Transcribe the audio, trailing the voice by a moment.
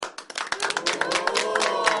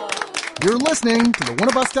You're listening to the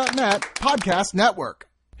oneofus.net podcast network.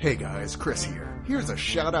 Hey guys, Chris here. Here's a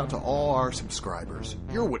shout out to all our subscribers.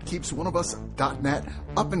 You're what keeps oneofus.net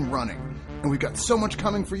up and running. And we've got so much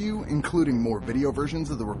coming for you, including more video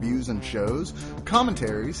versions of the reviews and shows,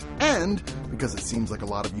 commentaries, and, because it seems like a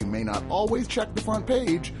lot of you may not always check the front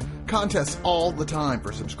page, contests all the time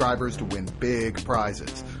for subscribers to win big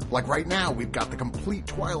prizes. Like right now, we've got the complete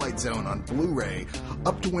Twilight Zone on Blu-ray,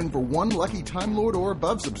 up to win for one lucky Time Lord or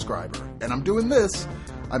above subscriber. And I'm doing this.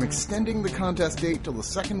 I'm extending the contest date till the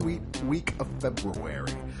second week of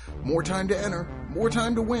February. More time to enter, more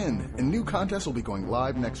time to win, and new contests will be going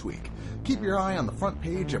live next week. Keep your eye on the front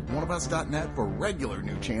page of oneofus.net for regular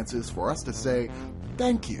new chances for us to say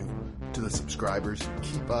thank you to the subscribers who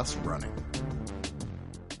keep us running.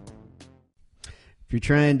 If you're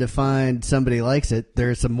trying to find somebody likes it,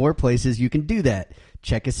 there are some more places you can do that.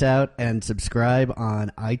 Check us out and subscribe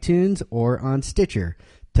on iTunes or on Stitcher.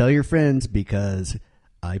 Tell your friends because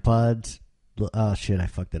iPods... Oh, shit, I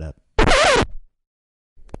fucked it up.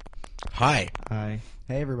 Hi. Hi.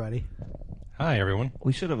 Hey, everybody. Hi, everyone.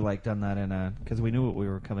 We should have done that in because we knew what we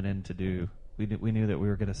were coming in to do. We knew that we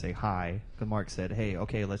were going to say hi. Because Mark said, "Hey,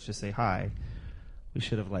 okay, let's just say hi." We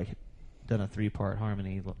should have done a 3-part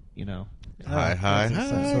harmony. Hi, hi,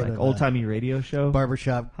 hi. Like old timey radio show,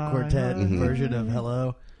 Barbershop quartet version of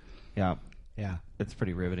hello. Yeah, yeah. It's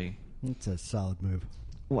pretty riveting. It's a solid move.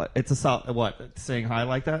 What? It's a solid. What? Saying hi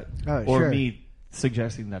like that? Oh, or sure. me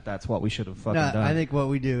suggesting that's what we should have fucking done. I think what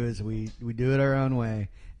we do is we do it our own way,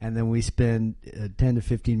 and then we spend 10 to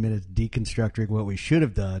 15 minutes deconstructing what we should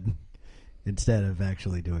have done instead of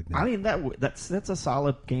actually doing that. I mean, that's a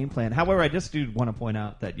solid game plan. However, I just do want to point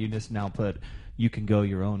out that you just now put "you can go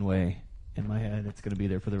your own way" in my head. It's going to be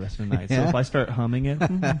there for the rest of the night. Yeah. So if I start humming it...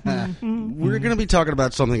 We're going to be talking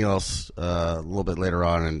about something else a little bit later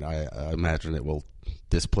on, and I imagine it will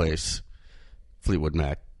displace Fleetwood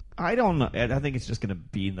Mac. I don't know. I think it's just going to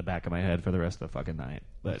be in the back of my head for the rest of the fucking night.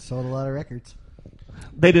 But sold a lot of records.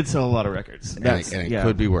 They did sell a lot of records. And it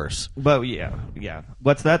could be worse. But yeah.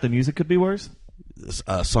 What's that? The music could be worse?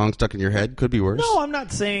 A song stuck in your head could be worse? No, I'm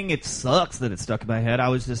not saying it sucks that it's stuck in my head. I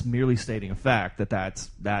was just merely stating a fact that's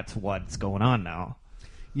what's going on now.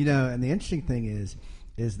 And the interesting thing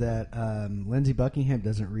is that Lindsey Buckingham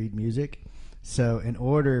doesn't read music. So in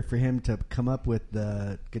order for him to come up with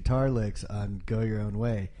the guitar licks on Go Your Own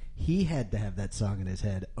Way, he had to have that song in his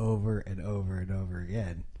head over and over and over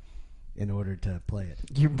again in order to play it.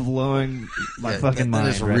 You're blowing my fucking mind.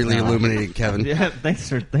 That is right really now. illuminating, Kevin. Yeah, thanks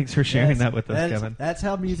for sharing that with us, Kevin. That's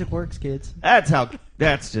how music works, kids. That's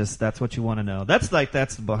what you want to know. That's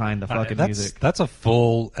behind the fucking music. That's a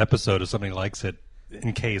full episode of Somebody Likes It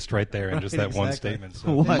encased right there in just that one statement.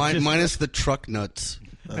 So. Minus the truck nuts.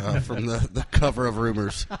 From the cover of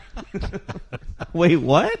Rumors. Wait,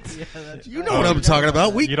 what? Yeah, you know what I'm talking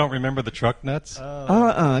about. You don't remember the truck nuts?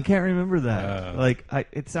 I can't remember that.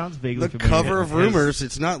 It sounds vaguely the familiar. cover of Rumors.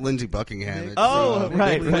 It's not Lindsey Buckingham.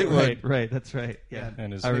 It's, right. That's right. Yeah,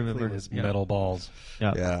 and I remember his metal balls.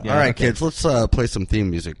 Yeah. All right, kids. Let's play some theme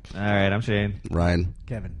music. All right, I'm Shane. Ryan.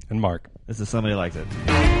 Kevin. And Mark. This is Somebody Likes It.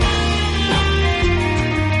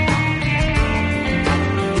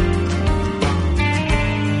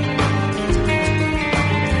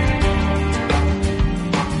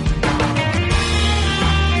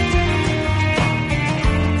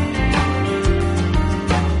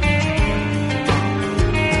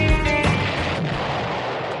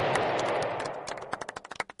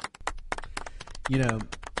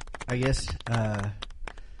 I guess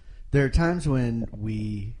there are times when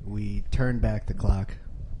we turn back the clock,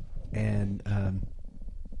 and and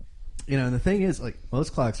the thing is,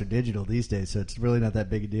 most clocks are digital these days, so it's really not that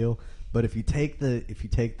big a deal. But if you take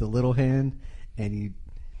the little hand and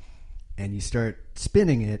you start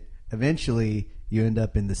spinning it, eventually you end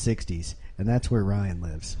up in the 60s, and that's where Ryan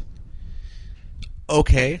lives.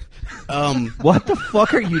 Okay. What the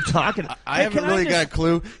fuck are you talking? I haven't really got a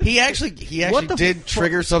clue. He actually did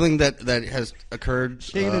trigger something that has occurred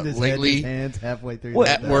lately. Hands halfway through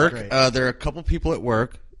at work. There are a couple people at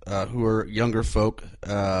work who are younger folk,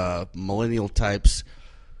 millennial types,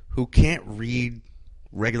 who can't read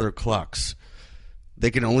regular clocks.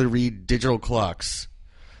 They can only read digital clocks.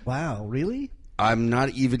 Wow, really? I'm not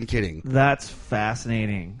even kidding. That's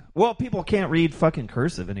fascinating. Well, people can't read fucking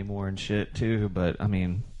cursive anymore and shit too, but I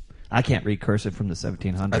mean, I can't read cursive from the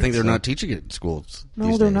 1700s. I think they're not teaching it in schools.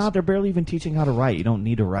 No, they're not. They're barely even teaching how to write. You don't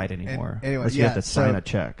need to write anymore. Unless you have to sign a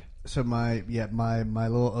check. So my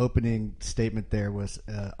little opening statement there was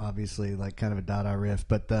obviously kind of a Dada riff,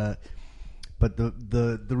 but the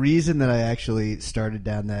reason that I actually started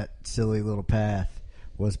down that silly little path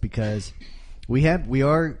was because We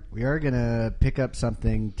are gonna pick up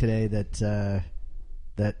something today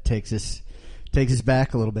that takes us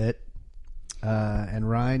back a little bit. And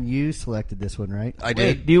Ryan, you selected this one, right? I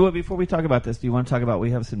did. Wait, before we talk about this, do you want to talk about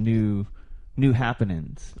we have some new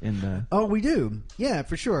happenings in the? Oh, we do. Yeah,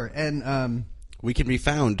 for sure. And We can be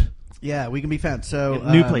found. yeah, we can be found. So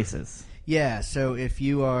New places. Yeah, so if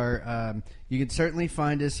you are, you can certainly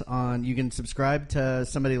find us on. You can subscribe to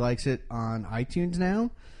Somebody Likes It on iTunes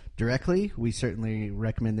now directly. We certainly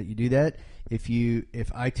recommend that you do that. If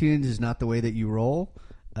iTunes is not the way that you roll,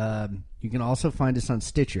 you can also find us on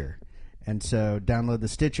Stitcher. And so download the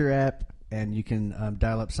Stitcher app, and you can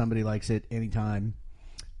dial up Somebody Likes It anytime,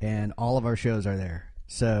 and all of our shows are there.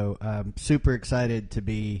 So super excited to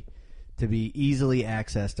be easily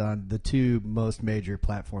accessed on the two most major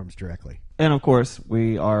platforms directly. And of course,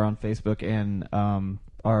 we are on Facebook and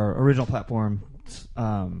our original platform,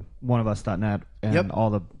 oneofus.net, and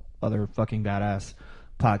all the other fucking badass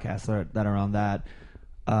podcasts that are on that.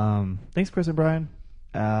 Thanks, Chris and Brian.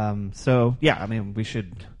 So yeah, I mean, we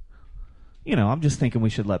should. I'm just thinking we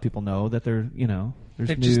should let people know that there's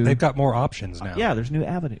They've got more options now. Yeah, there's new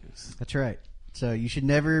avenues. That's right. So you should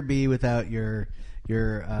never be without your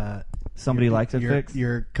Somebody likes it fix.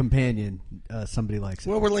 Your companion. Somebody likes it.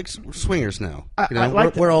 Well, we're like swingers now.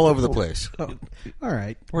 we're all over the place. All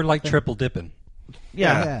right. We're like triple dipping.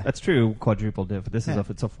 Yeah, that's true. Quadruple diff. This is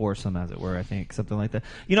it's a foursome, as it were. I think something like that.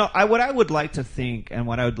 What I would like to think and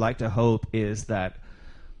what I would like to hope is that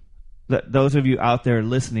those of you out there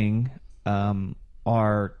listening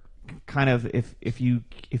are kind of if you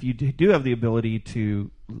do have the ability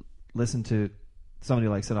to listen to Somebody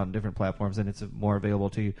Likes It on different platforms and it's more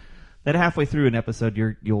available to you, that halfway through an episode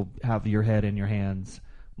you'll have your head in your hands,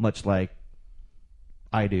 much like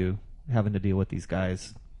I do, having to deal with these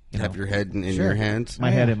guys. Have your head in your hands.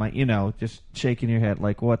 My head in my, just shaking your head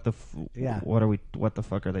like, what the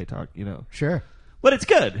fuck are they talking? Sure. But it's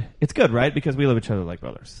good. It's good, right? Because we love each other like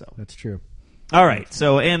brothers. So That's true. all right.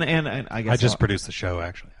 So and I guess I just produced the show,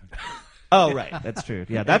 actually. Oh, right. That's true.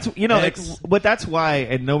 Yeah, that's but that's why,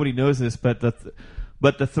 and nobody knows this, but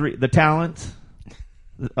the talent,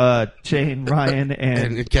 Shane, Ryan,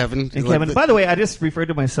 and Kevin. Kevin. By the way, I just referred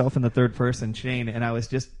to myself in the third person, Shane, and I was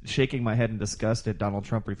just shaking my head in disgust at Donald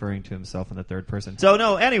Trump referring to himself in the third person. So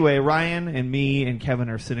no, anyway, Ryan and me and Kevin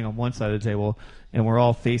are sitting on one side of the table, and we're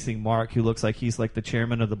all facing Mark, who looks like he's like the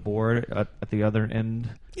chairman of the board at the other end.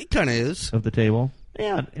 He kind of is of the table.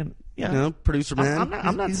 Yeah, and yeah, producer man.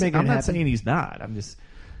 I'm not saying he's not. I'm just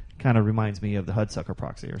kind of reminds me of the Hudsucker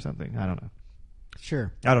Proxy or something. I don't know.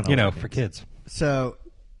 Sure. I don't know. For kids. So,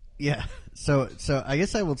 yeah. So I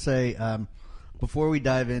guess I will say before we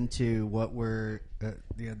dive into what we're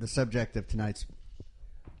the subject of tonight's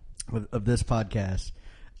of this podcast,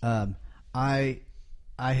 I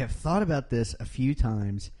have thought about this a few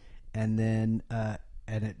times, and then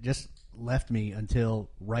and it just left me until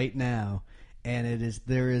right now. And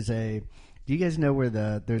there is a. Do you guys know where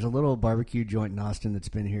there's a little barbecue joint in Austin that's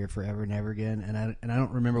been here forever and ever again, and I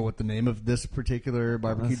don't remember what the name of this particular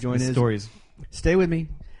barbecue joint is. Stories. Stay with me.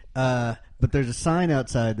 But there's a sign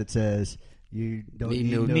outside that says you don't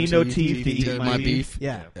need no teeth to eat my beef.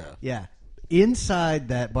 Yeah. Inside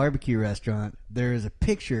that barbecue restaurant, there is a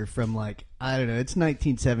picture from I don't know, it's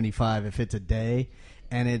 1975 if it's a day,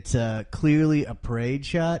 and it's clearly a parade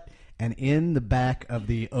shot. And in the back of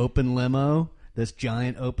the open limo, this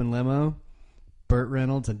giant open limo, Burt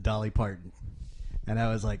Reynolds and Dolly Parton. And I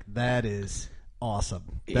was like, that is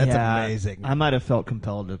awesome. That's amazing. I might have felt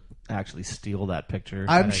compelled to actually steal that picture.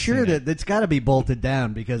 I'm sure that it's got to be bolted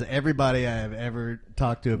down because everybody I have ever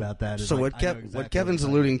talked to about that is so like, what Kevin's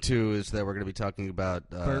alluding to is that we're going to be talking about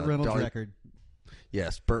Burt Reynolds' record.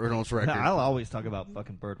 Yes, Burt Reynolds' record. I'll always talk about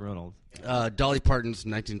fucking Burt Reynolds. Dolly Parton's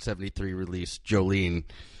 1973 release, Jolene,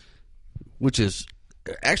 which is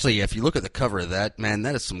actually, if you look at the cover of that, man,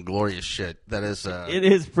 that is some glorious shit. That is it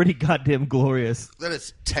is pretty goddamn glorious. That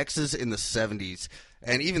is Texas in the 70s.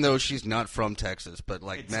 And even though she's not from Texas, but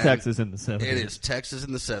it's Texas in the 70s. It is Texas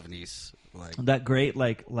in the 70s. That great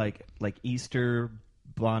like Easter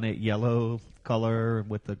bonnet yellow color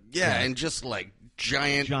with the and just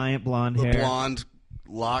giant blonde hair, blonde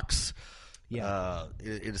locks. Yeah,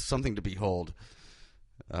 it is something to behold.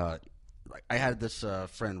 I had this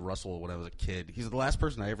friend Russell when I was a kid. He's the last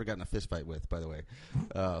person I ever got in a fist fight with, by the way.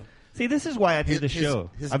 See, this is why I do the show.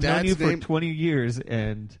 I've known you for 20 years,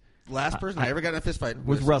 and last person I ever got in a fist fight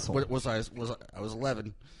was Russell. I was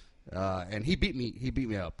 11, and he beat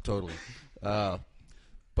me up totally.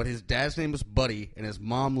 But his dad's name was Buddy, and his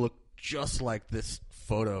mom looked just like this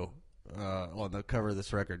photo on the cover of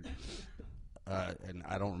this record. and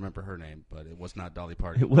I don't remember her name, but it was not Dolly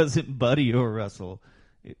Parton. It wasn't Buddy or Russell.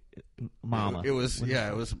 Mama. It was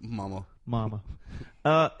Mama. Mama.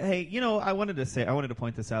 Hey, I wanted to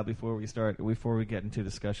point this out before we get into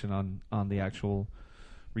discussion on the actual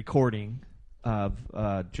recording of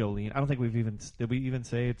Jolene. I don't think did we even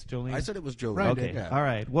say it's Jolene? I said it was Jolene. Right, Okay. Yeah. All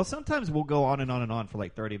right. Well, sometimes we'll go on and on and on for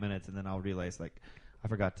like 30 minutes, and then I'll realize I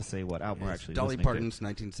forgot to say what album we're actually Dolly listening Parton's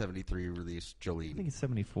 1973 release, to. I Jolene. think it's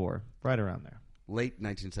 74, right around there. Late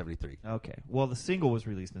 1973. Okay. Well, the single was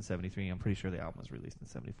released in 73. I'm pretty sure the album was released in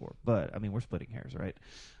 74. But, I mean, we're splitting hairs, right?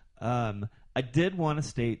 I did want to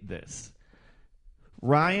state this.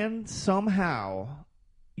 Ryan, somehow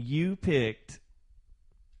you picked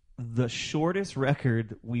the shortest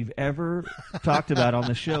record we've ever talked about on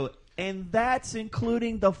the show, and that's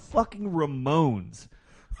including the fucking Ramones.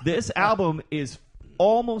 This album is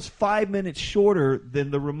almost 5 minutes shorter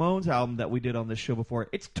than the Ramones album that we did on this show before.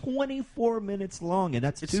 It's 24 minutes long, and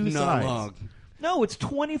that's It's two not sides. long. No, it's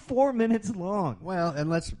 24 minutes long. Well, and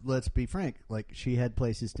let's be frank. Like, she had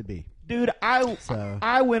places to be. Dude,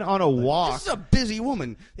 I went on a walk. This is a busy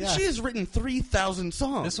woman. Yeah. She has written 3,000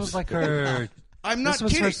 songs. This was like her. I'm not This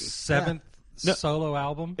was kidding. her seventh No. solo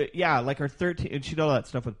album. Yeah, like her 13, and she did all that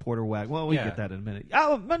stuff with Porter Wag. Well, we Yeah. get that in a minute.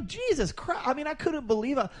 Oh, man, Jesus Christ! I mean, I couldn't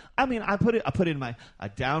believe it. I mean, I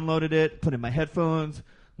downloaded it, put it in my headphones.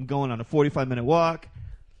 I'm going on a 45-minute walk.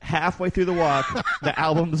 Halfway through the walk, the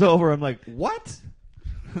album's over. I'm like, what?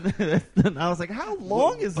 And I was like, how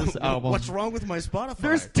long is this album? What's wrong with my Spotify?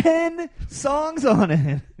 There's 10 songs on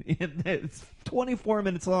it. It's 24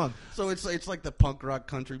 minutes long. So it's like the punk rock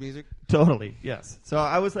country music. Totally, yes. So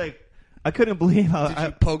I was like, I couldn't believe how. Did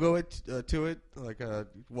you pogo it to it, like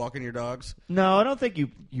walking your dogs? No, I don't think you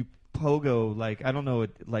pogo, like, I don't know,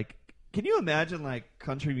 like, can you imagine like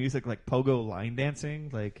country music like pogo line dancing?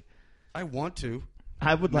 Like, I want to.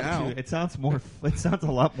 I would like Now. to. It sounds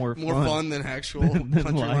a lot more Fun than actual than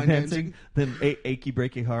country line dancing, than Achy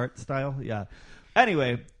Breaky Heart style. Yeah.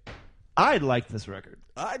 Anyway, I liked this record.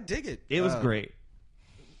 I dig it. It was great.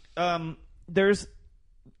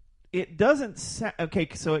 It doesn't okay.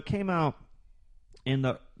 So it came out in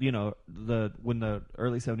when the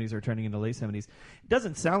early 70s are turning into late 70s. It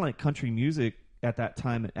doesn't sound like country music at that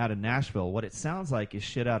time out of Nashville. What it sounds like is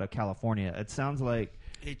shit out of California. It sounds like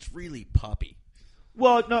It's really poppy.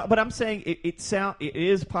 Well, no, but I'm saying it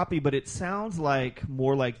is poppy, but it sounds like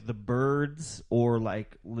more like the Byrds or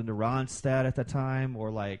like Linda Ronstadt at the time, or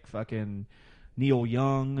like fucking Neil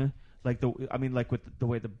Young. Like with the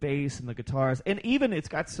way the bass and the guitars, and even it's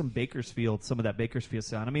got some of that Bakersfield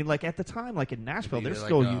sound. I mean, like at the time, like in Nashville, Maybe there's like,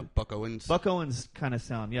 still Buck Owens. Buck Owens kind of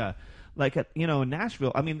sound, yeah. Like in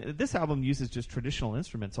Nashville, I mean, this album uses just traditional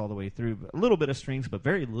instruments all the way through, a little bit of strings, but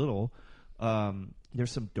very little. There's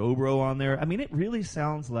some dobro on there. I mean, it really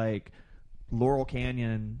sounds like Laurel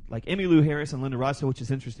Canyon, like Emmylou Harris and Linda Ronstadt, which is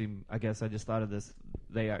interesting. I guess I just thought of this.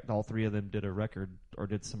 They all three of them did a record or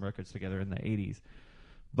did some records together in the 80s.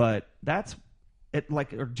 But that's it,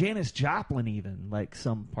 like, or Janis Joplin, even like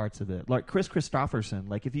some parts of it, like Chris Christopherson.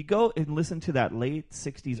 Like if you go and listen to that late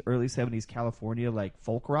 60s, early 70s California like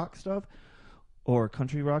folk rock stuff or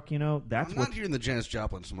country rock, that's I'm what. not hearing the Janis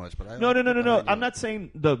Joplin so much, but I No. I'm not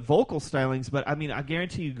saying the vocal stylings, but I mean, I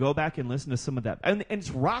guarantee you go back and listen to some of that, and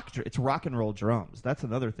it's rock and roll drums. That's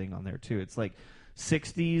another thing on there too. It's like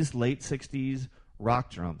 60s, late 60s.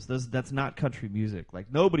 Rock drums. That's not country music. Like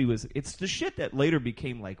nobody was. It's the shit that later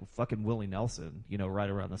became like fucking Willie Nelson. Right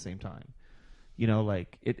around the same time.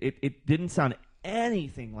 Like it didn't sound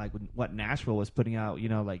anything like what Nashville was putting out.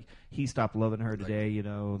 Like He Stopped Loving Her Today.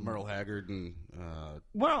 Merle Haggard and.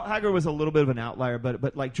 Well, Haggard was a little bit of an outlier,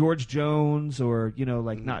 but like George Jones or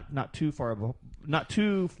like not too far of a, not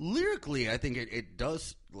too. Lyrically, I think it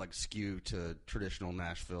does like skew to traditional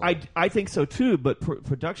Nashville. I think so too, but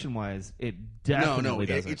production wise, it definitely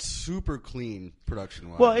doesn't. It's super clean production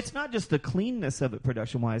wise. Well, it's not just the cleanness of it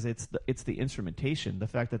production wise; it's the instrumentation, the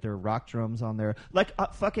fact that there are rock drums on there. Like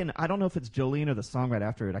fucking, I don't know if it's Jolene or the song right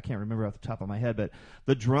after it. I can't remember off the top of my head, but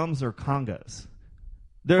the drums are congas.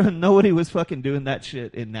 Nobody was fucking doing that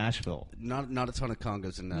shit in Nashville. Not a ton of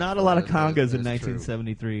congas in Nashville. Not a lot of congas in that's true.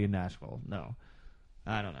 1973 in Nashville. No,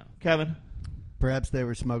 I don't know, Kevin. Perhaps they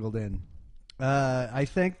were smuggled in. I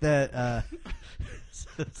think that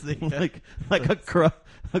like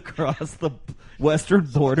across the western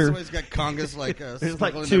border. Somebody's got congas like There's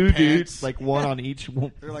like smuggling two their dudes, pants. like one on each.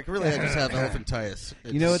 They're like, really, I just have elephantitis.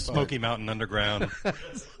 It's Smoky Mountain Underground.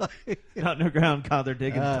 Underground, God, they're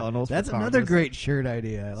digging tunnels. That's for another congas. great shirt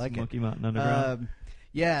idea. I like Smoky it. Mountain Underground.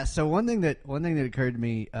 Yeah. So one thing that occurred to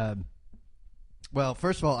me. Well,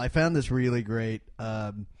 first of all, I found this really great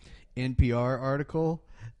NPR article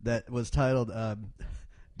that was titled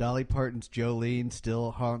Dolly Parton's Jolene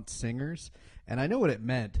Still Haunts Singers. And I know what it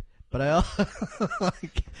meant, but I was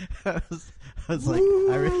like,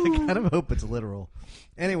 I really kind of hope it's literal.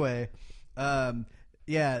 Anyway,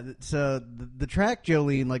 yeah, so the track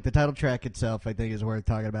Jolene, like the title track itself, I think is worth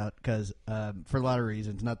talking about because for a lot of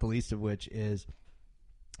reasons, not the least of which is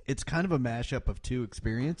it's kind of a mashup of two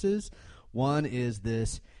experiences. One is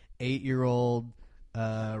this 8-year-old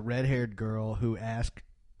red-haired girl who asked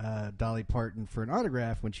Dolly Parton for an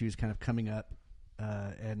autograph when she was kind of coming up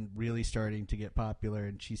and really starting to get popular.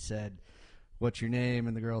 And she said, "What's your name?"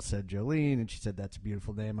 And the girl said, "Jolene." And she said, "That's a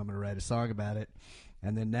beautiful name. I'm going to write a song about it."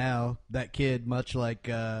 And then now that kid, much like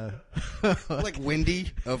like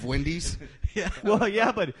Wendy of Wendy's. Yeah. Well,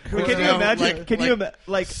 yeah, but can you imagine?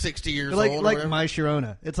 Like 60 years like old, like My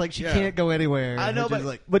Sharona. It's like she can't go anywhere. I know,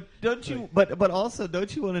 but don't you? But also,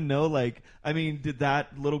 don't you want to know? Like, I mean, did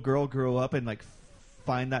that little girl grow up and like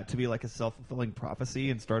find that to be like a self-fulfilling prophecy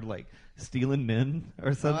and start like stealing men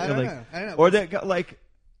or something? I don't know. Or that like.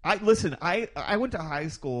 I went to high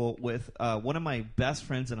school with one of my best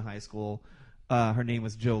friends in high school. Her name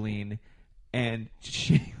was Jolene, and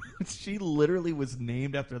she literally was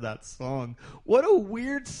named after that song. What a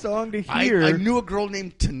weird song to hear. I knew a girl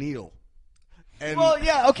named Tennille. Well,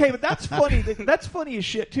 yeah, okay, but that's funny. That's funny as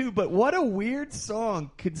shit too. But what a weird song,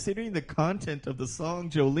 considering the content of the song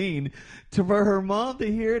Jolene, for her mom to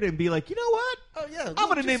hear it and be like, you know what? Oh yeah, I'm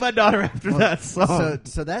gonna name my daughter after that song.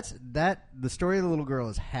 So that's that. The story of the little girl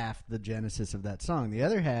is half the genesis of that song. The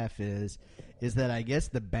other half is that I guess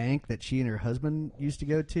the bank that she and her husband used to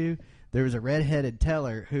go to, there was a redheaded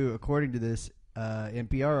teller who, according to this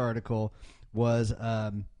NPR article, was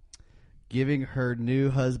giving her new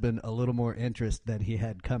husband a little more interest than he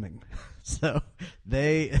had coming. So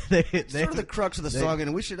they sort of the crux of the song,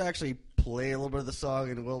 and we should actually play a little bit of the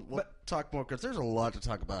song, and we'll talk more because there's a lot to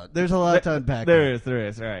talk about. There's a lot to unpack. There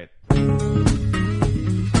is. All right.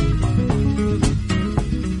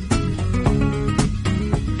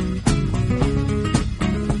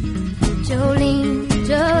 Jolene,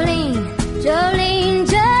 Jolene, Jolene,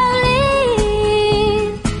 Jolene,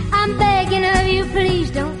 I'm begging of you,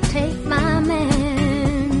 please don't take my man.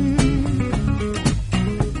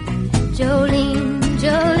 Jolene,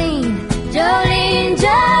 Jolene, Jolene,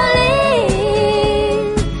 Jolene,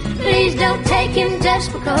 please don't take him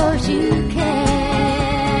just because you can.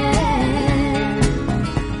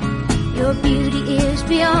 Your beauty is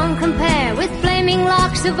beyond compare, with flaming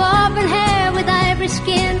locks of auburn hair, with ivory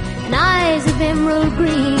skin and eyes of emerald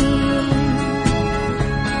green.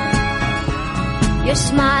 Your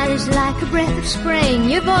smile is like a breath of spring,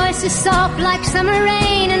 your voice is soft like summer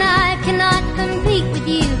rain, and I cannot compete with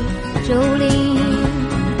you, Jolene.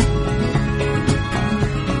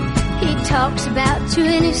 He talks about you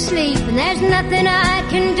in his sleep, and there's nothing I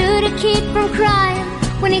can do to keep from crying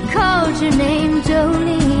when he calls your name,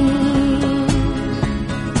 Jolene.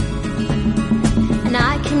 And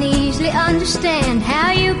I can easily understand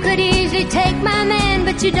how you could easily take my man,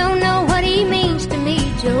 but you don't know what he means to me,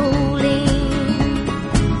 Jolene.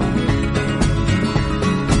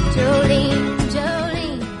 Jolene,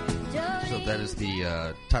 Jolene, Jolene. So that is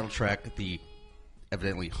the title track, the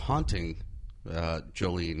evidently haunting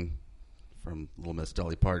Jolene from Little Miss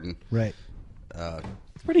Dolly Parton. Right.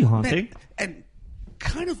 It's pretty haunting. And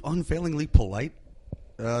kind of unfailingly polite.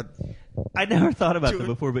 I never thought about that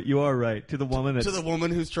before, but you are right. To the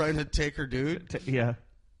woman who's trying to take her dude. Yeah.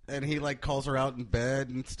 And he like calls her out in bed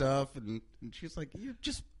and stuff, and she's like, "You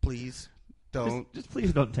just please don't, just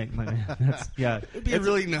please don't take my man." That's, yeah, it'd be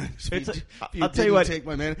really nice. If you I'll tell you what, take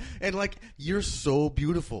my man. And like, you're so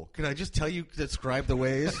beautiful. Can I just tell you, describe the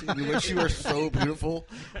ways in which you are so beautiful?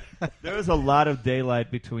 There was a lot of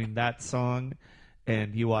daylight between that song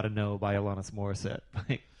and "You Ought to Know" by Alanis Morissette.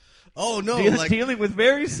 Oh no! Dealing with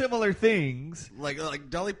very similar things. Like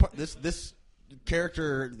Dolly Parton. This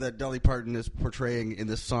character that Dolly Parton is portraying in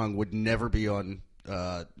this song would never be on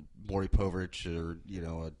Maury Povich or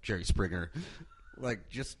Jerry Springer. Like,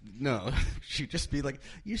 just no. She'd just be like,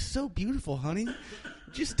 "You're so beautiful, honey.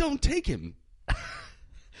 Just don't take him."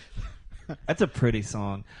 That's a pretty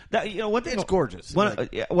song. One thing, it's gorgeous. More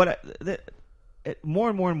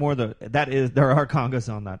and more. There are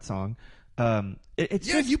congas on that song. It's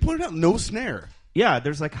just, you pointed out no snare. Yeah,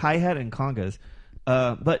 there's like hi-hat and congas.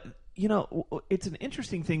 But, it's an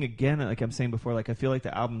interesting thing again, like I'm saying before, like I feel like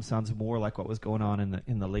the album sounds more like what was going on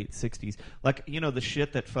in the late 60s. Like, the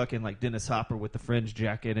shit that fucking like Dennis Hopper with the fringe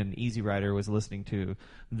jacket and Easy Rider was listening to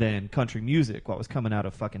than country music, what was coming out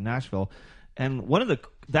of fucking Nashville. And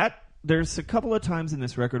there's a couple of times in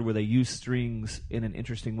this record where they use strings in an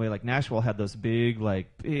interesting way. Like Nashville had those big,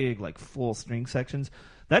 full string sections.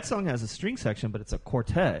 That song has a string section, but it's a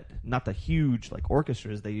quartet, not the huge like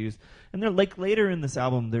orchestras they use. And they're like later in this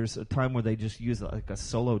album, there's a time where they just use like a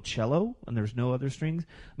solo cello, and there's no other strings.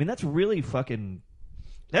 I mean, that's really fucking.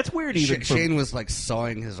 That's weird. Even Shane was like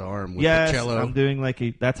sawing his arm with yes, the cello. I'm doing like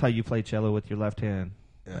that's how you play cello with your left hand.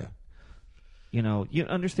 Yeah. Like, you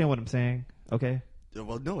understand what I'm saying? Okay.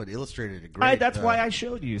 Well, no, it illustrated it great. That's why I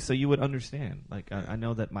showed you, so you would understand. Like, I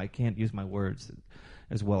know that I can't use my words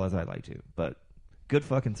as well as I like to, but good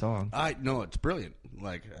fucking song. I know it's brilliant.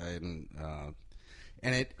 Like, and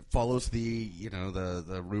it follows the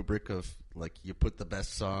the rubric of like you put the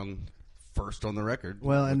best song first on the record.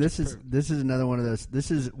 Well, and this is another one of those. This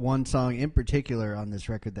is one song in particular on this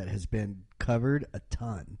record that has been covered a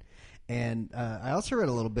ton, and I also read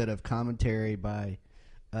a little bit of commentary by.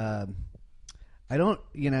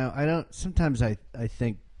 Sometimes I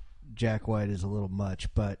think Jack White is a little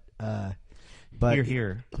much, but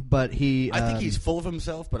Here. But he, I think he's full of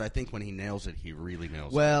himself, but I think when he nails it, he really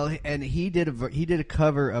nails it. Well, and he did a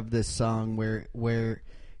cover of this song where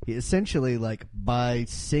he essentially, like, by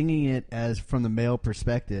singing it as from the male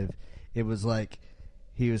perspective, it was like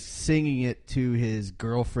he was singing it to his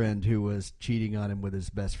girlfriend who was cheating on him with his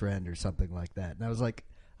best friend or something like that. And I was like,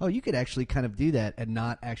 oh, you could actually kind of do that and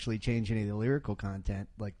not actually change any of the lyrical content,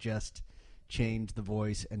 like just change the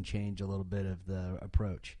voice and change a little bit of the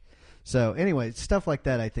approach. So anyway, stuff like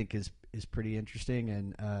that I think is pretty interesting.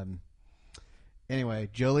 And anyway,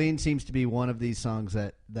 Jolene seems to be one of these songs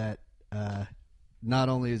that not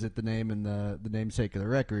only is it the name and the namesake of the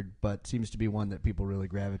record, but seems to be one that people really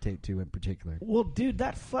gravitate to in particular. Well, dude,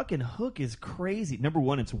 that fucking hook is crazy. Number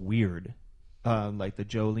one, it's weird. Like the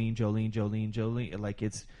Jolene. Like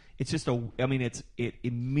it's just it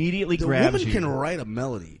immediately grabs you. The woman can write a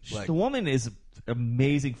melody. Like, the woman is an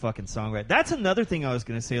amazing fucking songwriter. That's another thing I was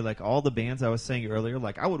going to say. Like all the bands I was saying earlier,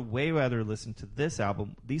 like I would way rather listen to this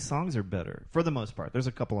album. These songs are better for the most part. There's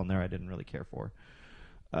a couple on there I didn't really care for,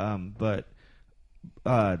 but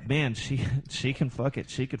man, she can fuck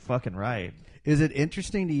it. She could fucking write. Is it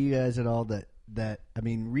interesting to you guys at all that I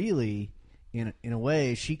mean, really? In a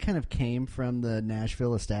way, she kind of came from the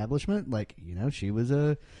Nashville establishment. Like,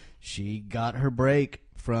 she got her break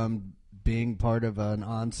from being part of an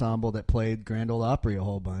ensemble that played Grand Ole Opry a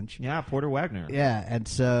whole bunch. Yeah, Porter Wagner. Yeah, and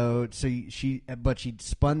so she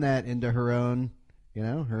spun that into her own,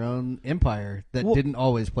 her own empire that didn't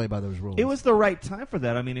always play by those rules. It was the right time for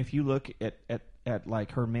that. I mean, if you look at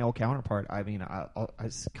like her male counterpart, I mean, I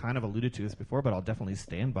kind of alluded to this before, but I'll definitely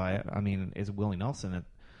stand by it. I mean, is Willie Nelson,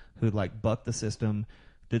 who like bucked the system,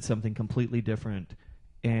 did something completely different,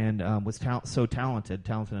 and was so talented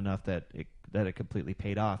enough that it completely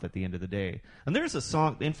paid off at the end of the day. And there's a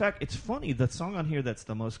song. In fact, it's funny. The song on here that's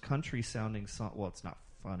the most country sounding song. Well, it's not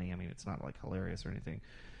funny. I mean, it's not like hilarious or anything.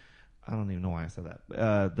 I don't even know why I said that.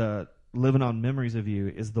 The "Living on Memories of You"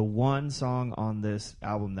 is the one song on this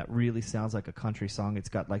album that really sounds like a country song. It's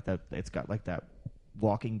got like that. It's got like that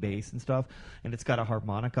walking bass and stuff, and it's got a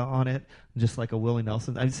harmonica on it, just like a Willie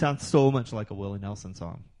Nelson. It sounds so much like a Willie Nelson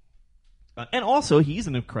song. And also, he's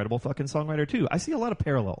an incredible fucking songwriter too. I see a lot of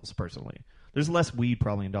parallels personally. There's less weed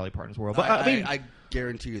probably in Dolly Parton's world, but I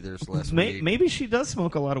guarantee you, there's less weed. Maybe she does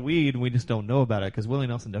smoke a lot of weed, and we just don't know about it because Willie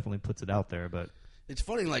Nelson definitely puts it out there. But it's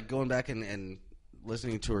funny, like going back and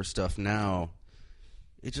listening to her stuff now.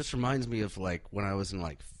 It just reminds me of like when I was in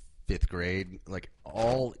like 5th grade, like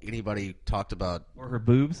all anybody talked about were her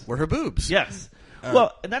boobs. Yes.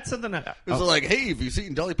 Well, and that's something that it was like, hey, have you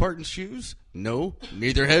seen Dolly Parton's shoes? No,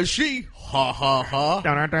 neither has she. Ha ha ha.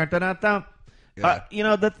 Dun, dun, dun, dun, dun. Yeah.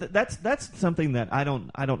 That's something that I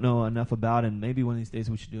don't know enough about, and maybe one of these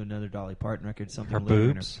days we should do another Dolly Parton record. Something Her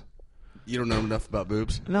boobs. You don't know enough about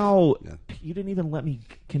boobs? No, Yeah. You didn't even let me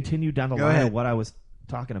continue down the Go line ahead. of what I was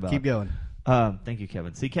talking about. Keep going. Thank you,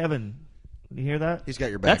 Kevin. See, Kevin, you hear that? He's got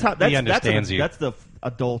your back. He understands you. That's the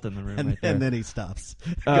adult in the room right there. And then he stops.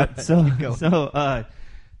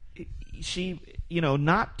 She,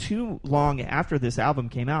 not too long after this album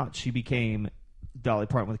came out, she became Dolly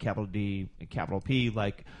Parton with a capital D and capital P,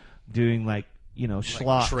 like doing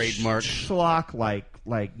schlock trademark schlock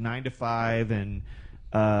like 9 to 5 and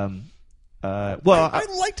I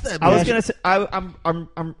liked that. I was gonna say I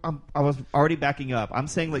was already backing up. I'm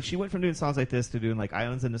saying like she went from doing songs like this to doing like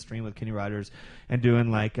Islands in the Stream with Kenny Rogers and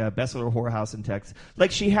doing like Best Little Whorehouse in Texas.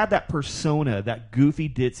 Like she had that persona, that goofy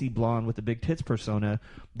ditzy blonde with the big tits persona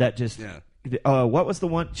that just. Yeah. What was the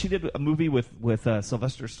one she did a movie with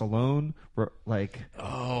Sylvester Stallone? Like,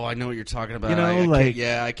 oh, I know what you're talking about.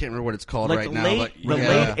 I can't remember what it's called like right the now. late, But the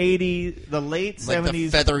late '80s, the late '70s, like the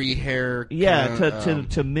feathery hair. yeah, kinda,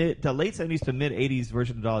 to late '70s to mid '80s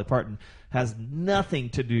version of Dolly Parton. has nothing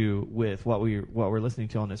to do with what we're listening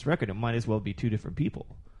to on this record. It might as well be two different people.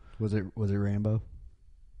 Was it Rambo?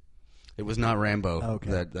 It was not Rambo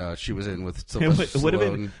Okay. that she was in with It Sylvester would have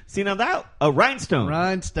Stallone. been. See now that a Rhinestone.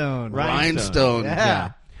 Rhinestone.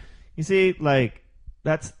 Yeah. You see, like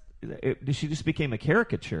she just became a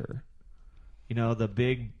caricature. You know, the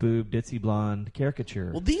big boob, ditzy blonde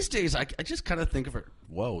caricature. Well, these days, I just kind of think of her.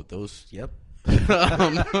 Whoa, those. Yep.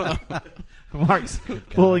 Mark's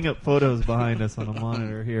pulling up photos behind us on a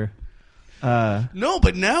monitor here. No,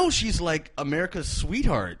 but now she's like America's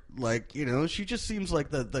sweetheart. Like, you know, she just seems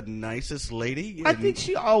like the nicest lady. I think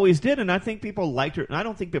she always did, and I think people liked her. And I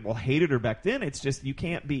don't think people hated her back then. It's just you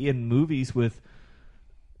can't be in movies with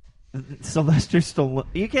Sylvester Stallone.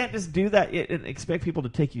 You can't just do that and expect people to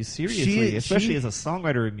take you seriously, especially as a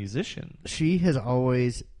songwriter and musician. She has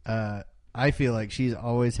always, I feel like she's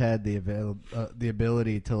always had the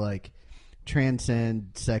ability to like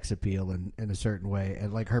transcend sex appeal in a certain way,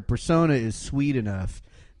 and like her persona is sweet enough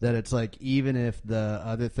that it's like even if the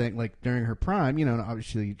other thing, like during her prime, you know,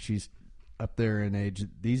 obviously she's up there in age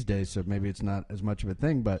these days, so maybe it's not as much of a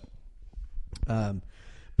thing, but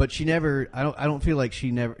she never. I don't feel like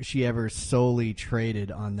she ever solely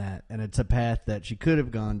traded on that, and it's a path that she could have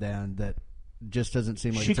gone down that just doesn't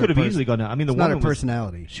seem like she could have easily gone down. I mean, the it's woman not her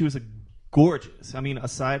personality. She was gorgeous. I mean,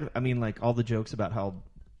 like all the jokes about how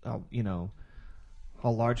you know how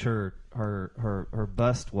large her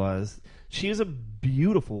bust was. She is a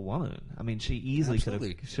beautiful woman. I mean, she easily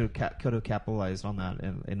could have capitalized on that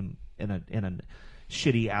in a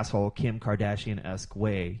shitty asshole Kim Kardashian-esque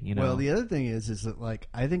way, you know. Well, the other thing is that like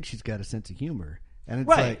I think she's got a sense of humor, and it's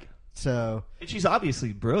Right. like so. And she's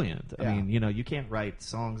obviously brilliant. I Yeah. mean, you know, you can't write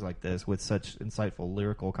songs like this with such insightful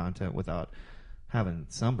lyrical content without having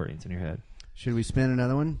sunburns in your head. Should we spin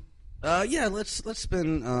another one? Yeah, let's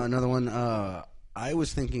spin another one. I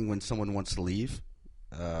was thinking When Someone Wants to Leave,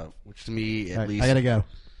 which to me at least. I gotta go.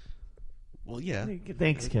 Well, yeah.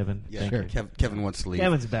 Thanks, Kevin. Yeah, Sure. Kevin wants to leave.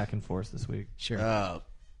 Kevin's back and forth this week. Sure.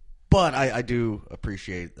 But I do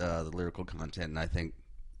appreciate the lyrical content, and I think,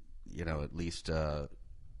 you know, at least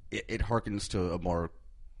it harkens to a more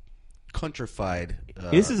countrified.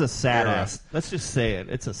 This is a sad era. ass. Let's just say it.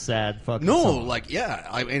 It's a sad fucking No, song. like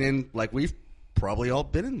yeah, and like we've probably all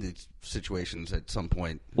been in these situations at some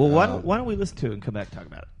point. Well, why don't we listen to it and come back and talk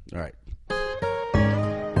about it? All right.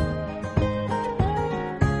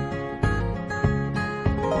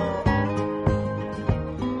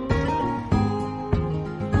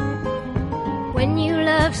 When you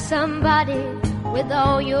love somebody with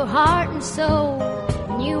all your heart and soul,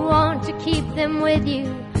 and you want to keep them with you,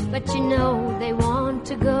 but you know they want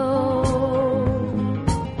to go.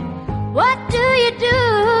 What do you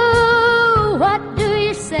do? What do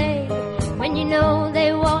you say when you know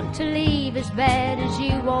they want to leave as bad as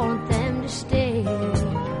you want them to stay?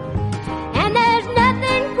 And there's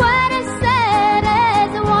nothing quite as sad as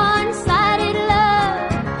a one-sided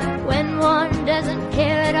love, when one doesn't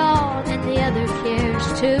care at all and the other cares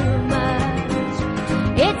too much.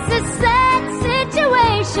 It's a sad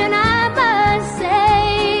situation, I must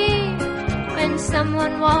say, when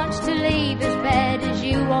someone wants to leave as bad as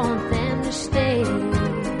you want them to stay.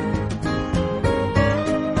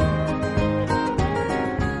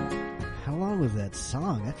 How long was that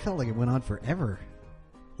song? That felt like it went on forever.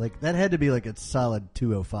 Like that had to be like a solid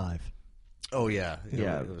 2:05. Oh yeah,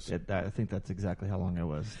 Yeah, It was, I think that's exactly how long it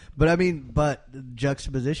was. But I mean, the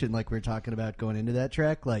juxtaposition, like we were talking about going into that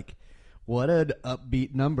track, like what an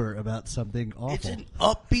upbeat number about something awful. it's an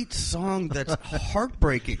upbeat song that's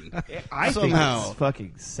heartbreaking. I somehow. think it's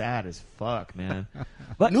fucking sad as fuck, man.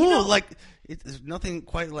 But No, you know, like it's nothing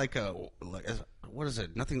quite like what is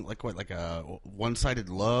it? Nothing like quite like a one-sided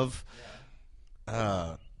love,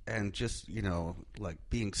 and just you know like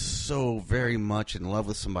being so very much in love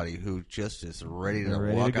with somebody who just is ready to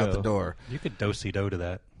Ready to walk out go. the door. You could do-si-do to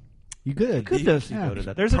that. You good? good does she go to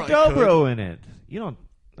that? There's a Probably dobro in it. You don't.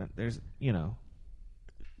 There's you know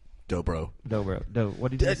Dobro. dobro.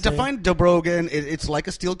 What did you say? Define dobro again. It's like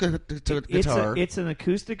a steel guitar. It's an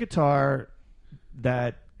acoustic guitar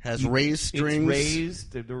that Has raised strings. It's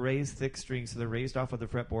raised. They're raised thick strings, so they're raised off of the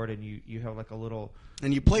fretboard, and you have like a little.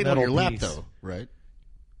 and you play it on metal your lap piece. though, right?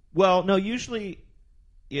 Well, no. Usually,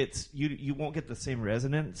 it's you won't get the same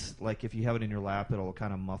resonance. Like if you have it in your lap, it'll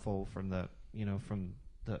kind of muffle from the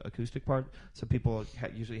acoustic part. So people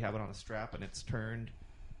usually have it on a strap, and it's turned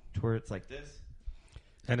to where it's like this.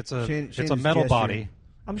 And it's a Shane- it's Shane's a metal gesturing. body.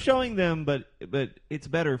 I'm showing them, but it's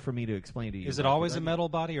better for me to explain to you. Is it always a metal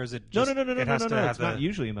body, or is it No, just no. It has to have It's not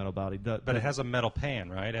usually a metal body, but it has a metal pan,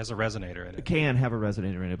 right? It has a resonator in It it. can have a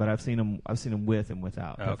resonator in it, but I've seen them with and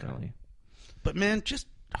without. Okay. Definitely. But man, just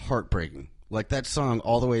heartbreaking. Like that song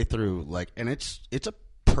all the way through. Like, and it's a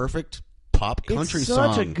perfect pop country song.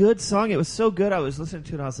 It's such a good song. It was so good. I was listening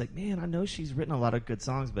to it and I was like, man, I know she's written a lot of good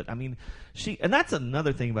songs, but I mean, and that's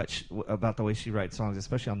another thing about the way she writes songs,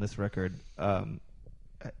 especially on this record.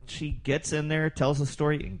 She gets in there, tells a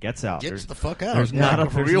story, and gets out. Gets the fuck out. There's not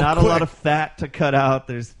a lot of fat to cut out.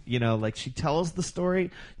 There's, like she tells the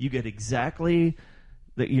story. You get exactly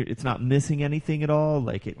that. It's not missing anything at all.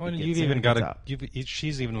 Like it. Well, it you've even got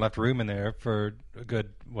she's even left room in there for a good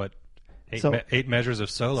eight measures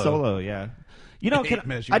of solo. Solo, yeah.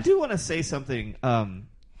 I do want to say something.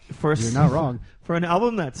 You're not wrong. For an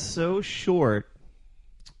album that's so short,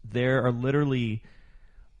 there are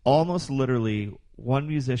almost literally one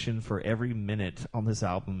musician for every minute on this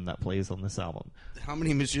album that plays on this album. How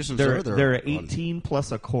many musicians are there? There are 18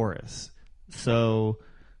 plus a chorus. So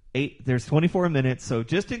there's 24 minutes. So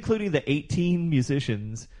just including the 18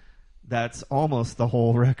 musicians, that's almost the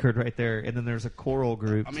whole record right there. And then there's a choral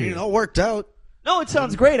group. I mean, it all worked out. No, it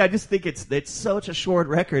sounds great. I just think it's such a short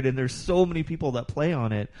record, and there's so many people that play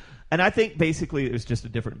on it. And I think basically it was just a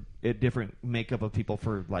different makeup of people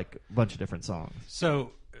for like a bunch of different songs.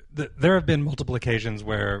 So there have been multiple occasions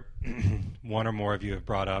where one or more of you have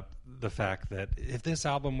brought up the fact that if this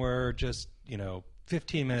album were just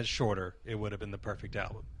 15 minutes shorter, it would have been the perfect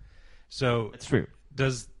album. So it's true.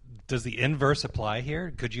 Does the inverse apply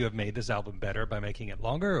here? Could you have made this album better by making it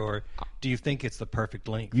longer, or do you think it's the perfect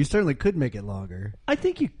length? You certainly could make it longer. I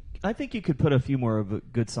think you could put a few more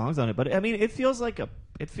of good songs on it, but I mean, it feels like a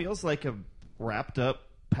wrapped up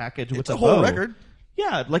package with a whole bow. record.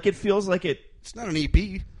 Yeah, like it feels like it. It's not an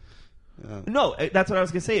EP. No, that's what I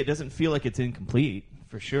was gonna say. It doesn't feel like it's incomplete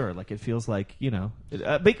for sure. Like it feels like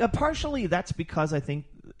partially that's because I think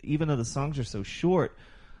even though the songs are so short,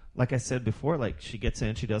 like I said before, like she gets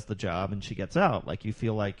in, she does the job, and she gets out. Like you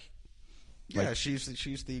feel like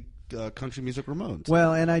she's the country music Ramones.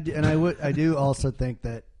 Well, and I do also think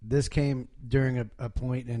that this came during a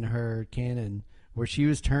point in her canon where she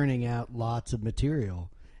was turning out lots of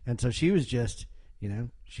material, and so she was just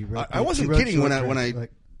she wrote. I wasn't kidding when I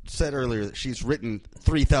said earlier that she's written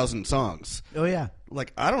 3,000 songs. Oh yeah,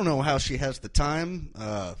 like I don't know how she has the time,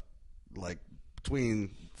 like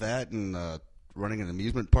between that and running an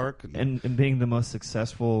amusement park and being the most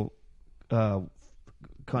successful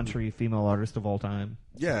country female artist of all time.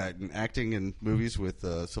 Yeah, and acting in movies with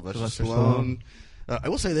Sylvester Stallone. I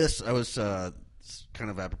will say this: I was kind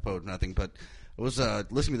of apropos of nothing, but I was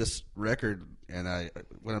listening to this record, and I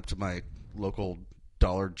went up to my local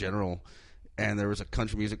Dollar General, and there was a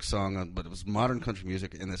country music song, but it was modern country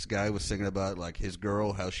music, and this guy was singing about like his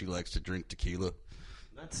girl, how she likes to drink tequila.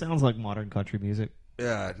 That sounds like modern country music.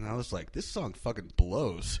 Yeah, and I was like, this song fucking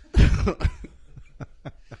blows.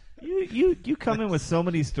 You come in with so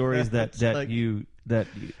many stories that you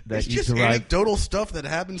it's just derive anecdotal stuff that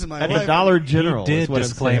happens in my at life. the Dollar General. He did is what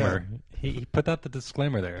disclaimer. He put out the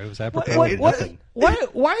disclaimer there. It was apropos of nothing.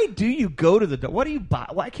 Why do you go to the? What do you buy?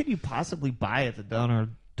 Why can you possibly buy at the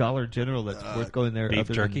Dollar General that's worth going there? Beef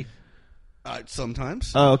jerky.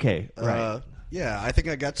 Sometimes. Oh, okay, right. Yeah, I think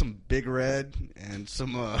I got some Big Red and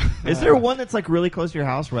some. Is there one that's like really close to your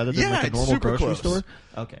house rather than like a normal grocery close. store?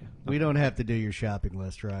 Okay, we don't have to do your shopping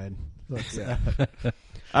list, Ryan. Yeah.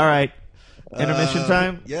 All right. Intermission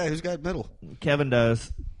time. Yeah, who's got metal? Kevin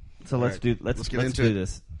does. So let's get into it.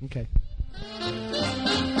 this. Okay.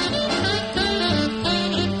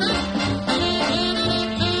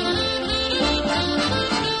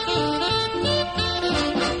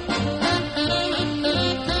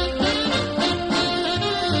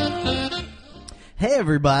 Hey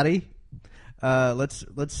everybody! Let's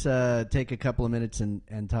take a couple of minutes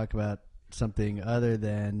and talk about something other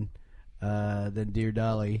than Dear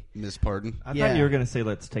Dolly. Miss Parton. I thought you were going to say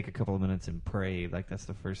let's take a couple of minutes and pray. Like that's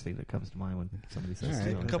the first thing that comes to mind when somebody says Take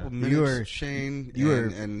something a couple like minutes, Shane,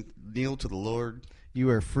 and kneel to the Lord.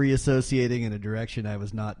 You are free associating in a direction I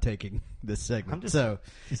was not taking this segment.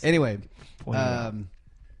 Anyway,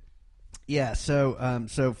 yeah.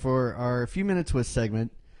 So for our few minutes with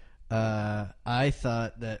segment, I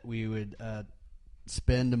thought that we would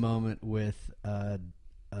spend a moment with a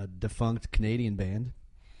defunct Canadian band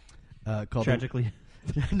called Tragically.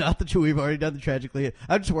 Not that we've already done the Tragically.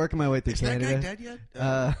 I'm just working my way through Canada. Is that guy dead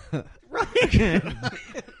yet? Ryan!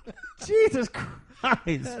 Jesus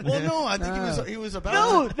Christ! Well, no, I think he was about.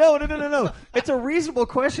 No. It's a reasonable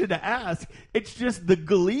question to ask. It's just the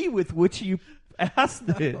glee with which you asked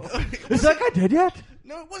it. Is that guy dead yet?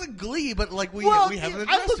 No, it wasn't glee, but like we haven't I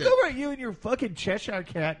addressed look it. over at you and your fucking Cheshire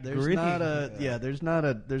cat. There's grinning.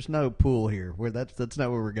 there's no pool here. That's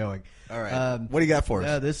not where we're going. All right, what do you got for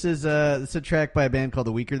us? This is a track by a band called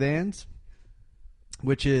the Weaker Thans.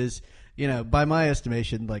 which is, by my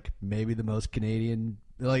estimation, like maybe the most Canadian.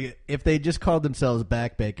 Like if they just called themselves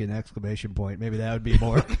Back Bacon ! Maybe that would be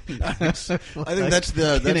more. I think that's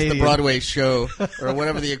the Broadway show or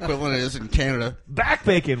whatever the equivalent is in Canada. Back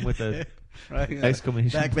Bacon with a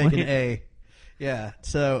exclamation Back point. Bacon A. Yeah.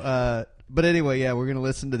 So, but anyway, yeah, we're gonna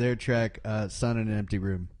listen to their track "Sun in an Empty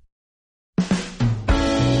Room."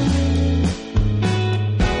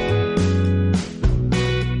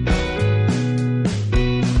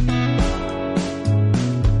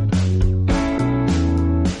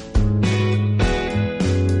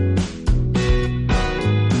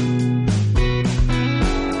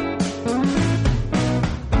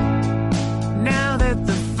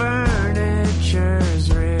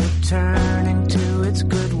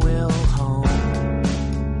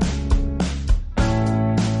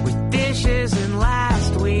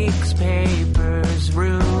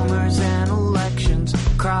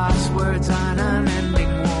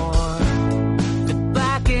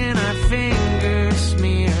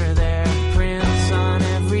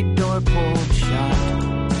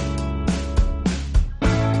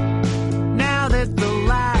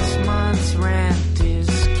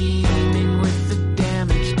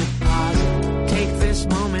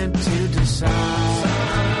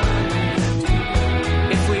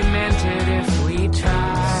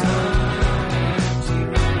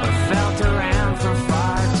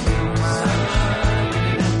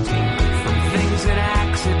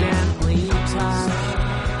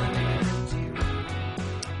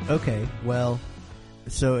 Okay, well,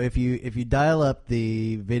 so if you dial up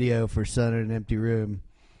the video for "Sun in an Empty Room,"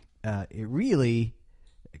 it really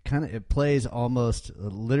it plays almost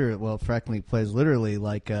literally. Well, frankly, plays literally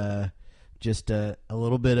like just a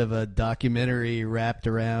little bit of a documentary wrapped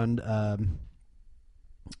around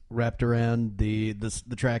the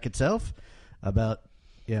track itself. About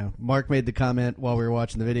Mark made the comment while we were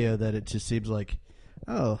watching the video that it just seems like,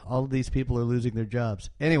 oh, all of these people are losing their jobs.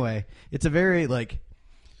 Anyway, it's a very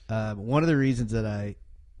one of the reasons that I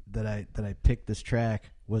picked this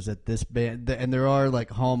track was that this band, and there are like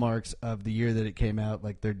hallmarks of the year that it came out.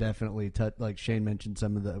 Like they're definitely like Shane mentioned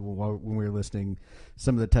some of the when we were listening,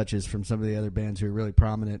 some of the touches from some of the other bands who were really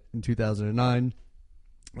prominent in 2009.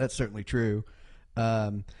 That's certainly true.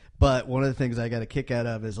 But one of the things I got a kick out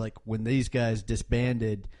of is like when these guys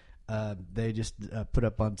disbanded, they just put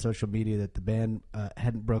up on social media that the band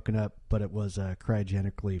hadn't broken up, but it was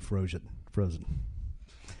cryogenically frozen.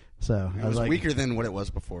 So it was weaker than what it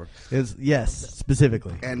was before. Yes,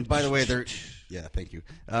 specifically. And by the way, thank you.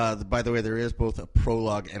 By the way, there is both a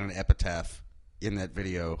prologue and an epitaph in that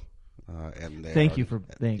video. Thanks.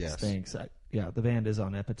 The band is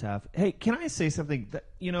on Epitaph. Hey, can I say something? That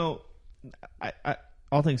I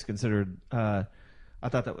all things considered, I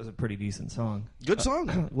thought that was a pretty decent song. Good song.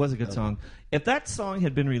 It was a good song. If that song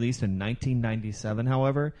had been released in 1997,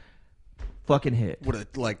 however, fucking hit. Would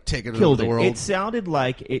it taken Killed over the world?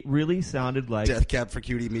 It really sounded like Death Cab for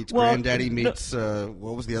Cutie meets Granddaddy meets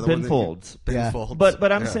what was the other Ben one? Folds. Ben Folds.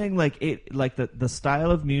 But I'm saying the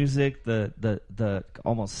style of music, the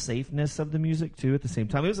almost safeness of the music too. At the same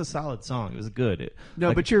time, it was a solid song. It was good.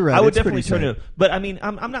 But you're right. I would it's definitely turn it. But I mean,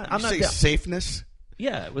 I'm not. Safeness.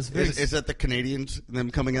 Yeah, it was very. Is that the Canadians them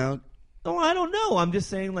coming out? Oh, I don't know. I'm just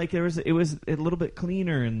saying it was a little bit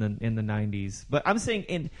cleaner in the 90s. But I'm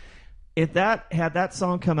saying if that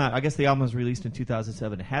song come out, I guess the album was released in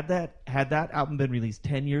 2007. Had that album been released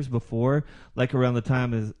 10 years before, like around the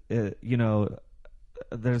time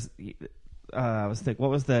there's I was thinking, what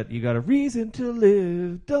was that? You got a reason to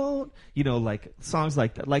live, don't like songs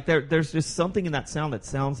like that. Like there's just something in that sound that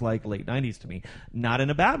sounds like late 90s to me. Not in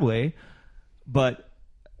a bad way, but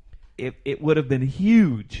it would have been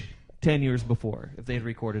huge 10 years before if they had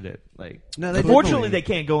recorded it. Unfortunately, they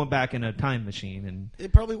can't go back in a time machine. And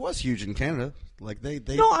it probably was huge in Canada.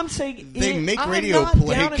 No, I'm saying they make I'm radio not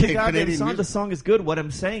play down in the Canadian music. The song is good. What I'm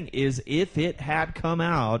saying is, if it had come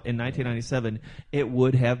out in 1997, it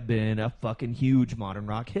would have been a fucking huge modern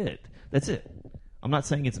rock hit. That's it. I'm not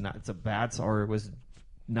saying it's a bad song or it was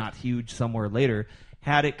not huge somewhere later.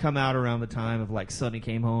 Had it come out around the time of like Sonny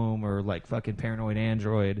Came Home or like fucking Paranoid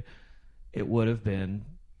Android, it would have been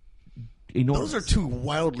enormous. Those are two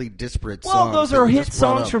wildly disparate songs. Well, those are hit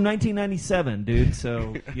songs from 1997, dude.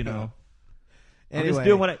 So, Anyway. I'm just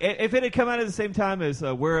doing if it had come out at the same time as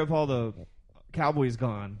Where Have All the Cowboys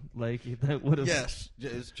Gone, like that would have. Yes,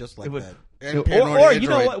 it's just like that. And or you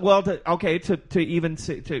know what? Well, to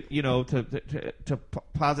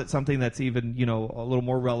posit something that's even a little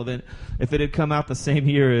more relevant. If it had come out the same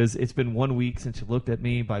year as "It's Been 1 Week Since You Looked at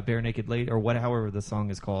Me" by Bare Naked Lady, or however the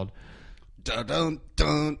song is called, dun dun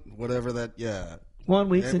dun, whatever that. Yeah, 1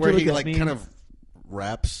 week since where you he looked at me. kind of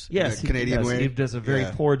raps Yes, in a Canadian way. He does a very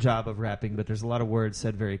Yeah. poor job of rapping, but there's a lot of words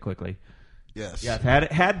said very quickly. Yes. Yeah,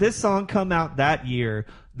 had this song come out that year,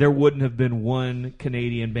 there wouldn't have been one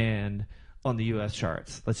Canadian band on the U.S.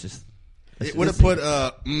 charts. It would have put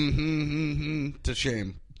to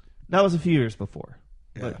shame. That was a few years before.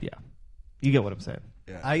 Yeah. But yeah, you get what I'm saying.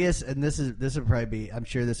 Yeah. I guess, and this would probably be. I'm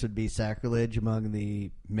sure this would be sacrilege among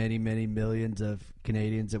the many, many millions of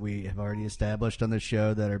Canadians that we have already established on this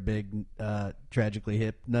show that are big, tragically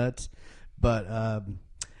hip nuts. But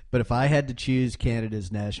if I had to choose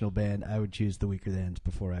Canada's national band, I would choose the Weaker Thans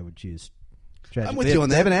before I would choose. I'm with you on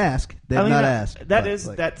that. They haven't asked. They have not asked.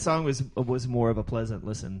 That song was more of a pleasant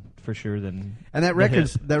listen for sure than. And that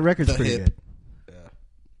record's The pretty hip. good.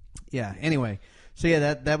 Yeah. Anyway, so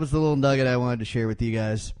yeah, that was the little nugget I wanted to share with you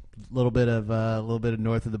guys. A little bit of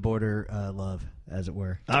north of the border love, as it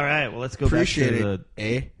were. All right, well, let's go Appreciate back to it.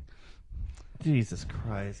 Eh? Jesus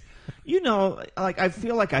Christ. I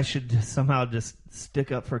feel like I should somehow just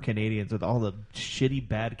stick up for Canadians with all the shitty,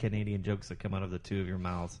 bad Canadian jokes that come out of the two of your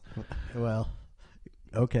mouths. Well,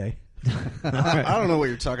 okay. I don't know what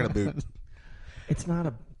you're talking about. It's not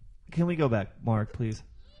a... Can we go back, Mark, please?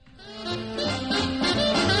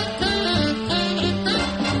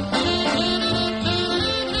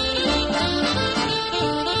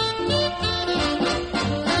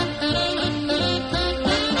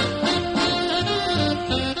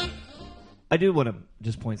 I do want to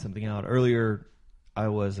just point something out. Earlier, I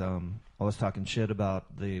was talking shit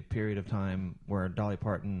about the period of time where Dolly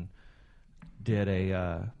Parton did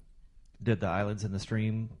the Islands in the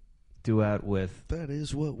Stream duet with That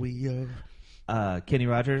is what we are. Kenny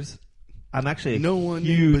Rogers. I'm actually No a one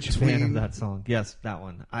huge in between. fan of that song. Yes, that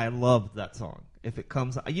one. I love that song. If it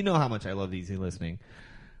comes, you know how much I love Easy Listening.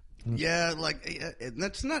 Yeah,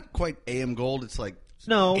 that's not quite AM Gold. It's like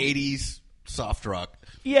No. 80s soft rock.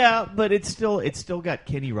 Yeah, but it's still got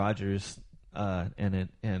Kenny Rogers in it,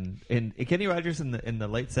 and Kenny Rogers in the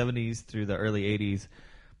late 70s through the early 80s.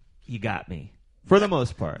 You got me for the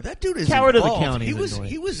most part. That dude is Coward involved. of the County.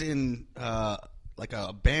 He was in like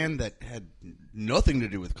a band that had nothing to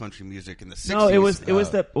do with country music in the 60s. No, it was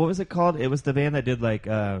the what was it called? It was the band that did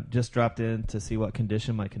just dropped in to see what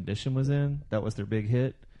condition my condition was in. That was their big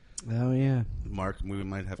hit. Oh yeah. Mark, we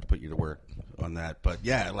might have to put you to work on that. But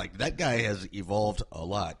yeah, like that guy has evolved a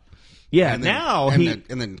lot. Yeah, And then, now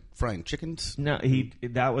and then frying chickens. No,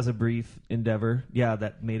 that was a brief endeavor. Yeah,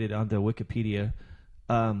 that made it onto Wikipedia.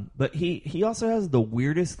 But he also has the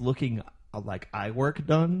weirdest looking eye work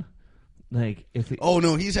done. Like Oh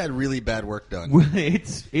no, he's had really bad work done. He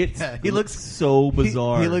looks so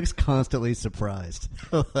bizarre. He looks constantly surprised.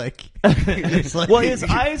 It's like well, his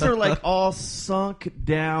eyes are all sunk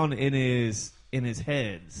down in his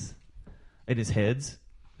heads. In his heads?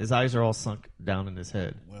 His eyes are all sunk down in his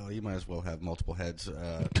head. Well, you might as well have multiple heads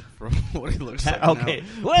from what he looks like Okay.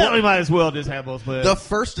 now. Well, we might as well just have both heads. The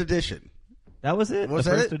first edition. That was it? Was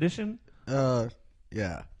the that first it? edition?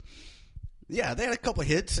 Yeah. Yeah, they had a couple of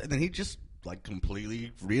hits, and then he just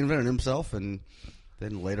completely reinvented himself, and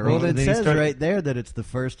then later Well, on... it then he says started- right there that it's the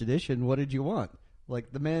first edition. What did you want?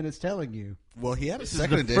 Like the man is telling you. Well, he had a This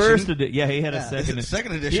second is the edition. first edition. Yeah, he had a second. The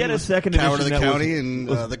second edition He had a was second Coward of edition the that County was, and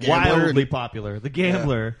was The Gambler. wildly and- popular. The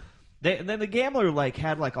Gambler. And then the Gambler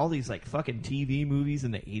had all these fucking TV movies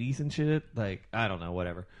in the 80s and shit. I don't know,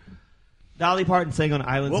 whatever. Dolly Parton sang on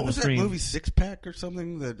Islands What in the was that Stream. movie, Six Pack or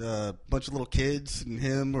something? That bunch of little kids and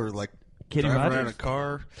him or Kenny driving Rogers? around a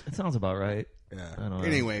car. That sounds about right. Yeah. I don't know.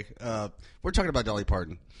 Anyway, we're talking about Dolly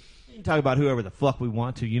Parton. We can talk about whoever the fuck we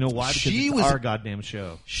want to. You know why? Because She it's was- our goddamn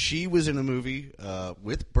show. She was in a movie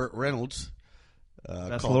with Burt Reynolds.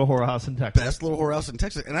 That's called Little Whorehouse in Texas. Best Little Whorehouse in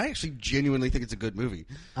Texas, and I actually genuinely think it's a good movie.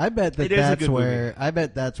 I bet It is a that's good where movie. I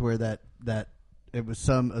bet that's where that it was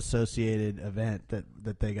some associated event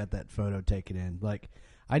that they got that photo taken in.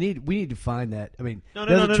 We need to find that. I mean, No, it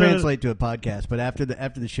doesn't no. translate to a podcast, but after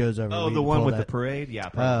the show's over, Oh, we need the to one pull with the that. parade? Yeah, Oh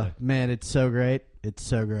probably. man, it's so great. It's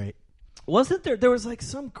so great. Wasn't there was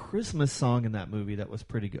some Christmas song in that movie that was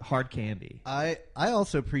pretty good. Hard Candy. I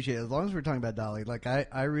also appreciate, as long as we're talking about Dolly,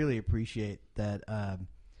 I really appreciate that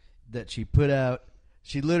that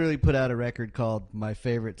she literally put out a record called My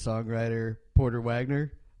Favorite Songwriter, Porter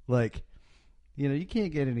Wagner. You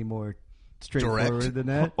can't get any more straightforward Direct? than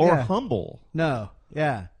that. Or Yeah. humble. No,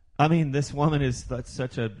 yeah. I mean, this woman is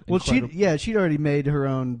such a Well, incredible- she'd already made her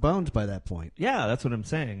own bones by that point. Yeah, that's what I'm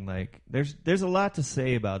saying. There's a lot to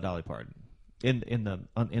say about Dolly Parton in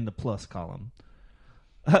the plus column.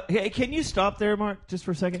 Hey, can you stop there, Mark, just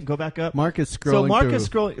for a second? Go back up. Mark is scrolling. So Mark through. is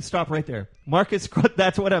scrolling. Stop right there. Mark is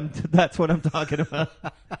that's what I'm talking about.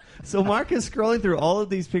 So Mark is scrolling through all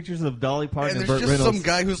of these pictures of Dolly Parton And and there's Burt just Reynolds. some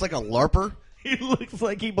guy who's like a LARPer. He looks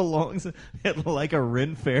like he belongs at like a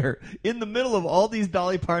Ren fair. In the middle of all these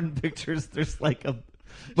Dolly Parton pictures, there's like a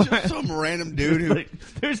Just some random dude who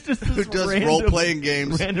there's just this does random, role-playing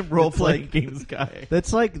games. Random role-playing games guy.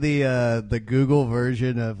 That's like the Google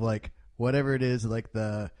version of like whatever it is, like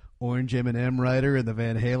the Orange M&M writer in the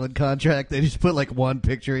Van Halen contract. They just put like one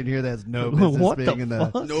picture in here that has no business What being the in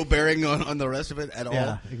the. fuck? No bearing on the rest of it at Yeah,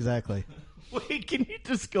 all. exactly. Wait, can you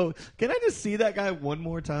just go? Can I just see that guy one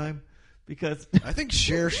more time? Because I think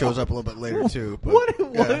Cher shows up a little bit later too.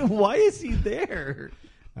 But, why is he there?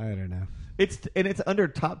 I don't know. It's under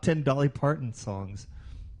top 10 Dolly Parton songs.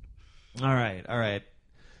 All right.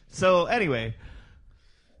 So anyway,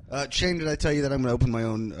 Shane, did I tell you that I'm going to open my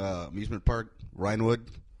own amusement park, Rhinewood?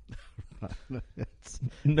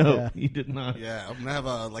 no, Yeah. you did not. Yeah, I'm going to have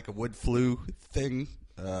a wood flue thing,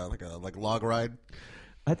 like a log ride.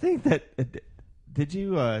 I think that. Did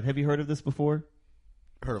you have you heard of this before?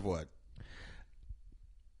 Heard of what?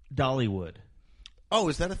 Dollywood. Oh,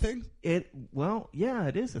 is that a thing? Well, yeah,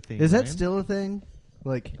 it is a thing. Is that Ryan. still a thing?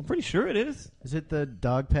 Like, I'm pretty sure it is. is it the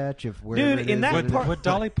dog patch of wherever Dude, it in is that it is? part- Would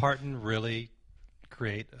Dolly Parton really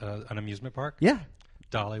create an amusement park? Yeah.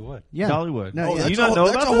 Dolly would. Yeah. Dollywood. No, Oh, yeah. that's you not know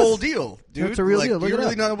that's about a this? whole deal, dude. That's a real like, deal. Look you it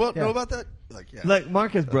really up. know about that? Like, yeah. Like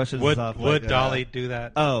Marcus brushes Would us off. would like, Dolly do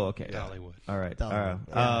that? Oh, okay. Dolly would. All right. Dolly. All right.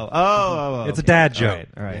 Yeah. Oh, It's a okay. dad joke.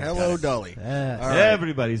 All right. Hello, Dolly. Yes. All right.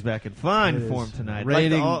 Everybody's back in fine It form is tonight.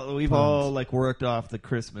 raining We've puns. all like worked off the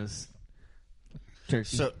Christmas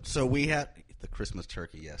turkey. So we had the Christmas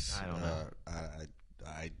turkey. Yes, I don't know.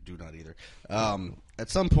 I do not either. At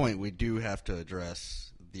some point, we do have to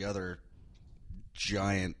address the other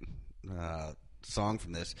giant song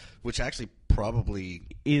from this, which actually probably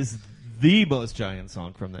is the most giant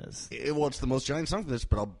song from this. it's the most giant song from this.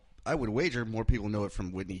 But I would wager more people know it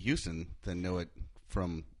from Whitney Houston than know it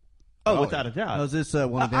from. Oh, Dolly. without a doubt. Oh, is this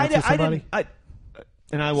one to I dance with somebody? didn't.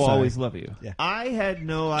 And I will Sorry. always love you. Yeah. I had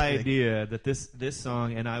no idea that this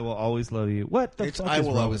song and I will always love you. What the It's fuck I is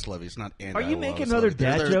will wrong always with- love you. It's not and Are I you will making always other love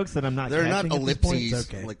you. dad jokes that I'm not They're not catching at this point? ellipses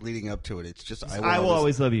It's okay. like leading up to it. It's just I will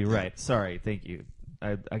always love you. Right. Sorry. Thank you.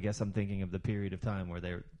 I guess I'm thinking of the period of time where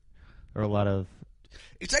there are a lot of.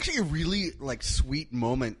 It's actually a really sweet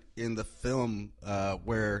moment in the film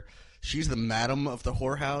where she's the madam of the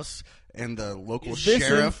whorehouse and the local Is this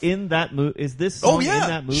sheriff. in that movie? Is this song Oh yeah, in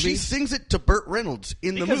that movie? she sings it to Burt Reynolds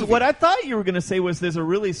in the Because movie. what I thought you were going to say was there's a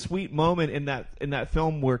really sweet moment in that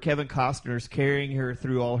film where Kevin Costner's carrying her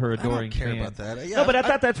through all her I don't adoring care fans. about that. Yeah, No, but I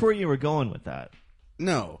thought that's where you were going with that.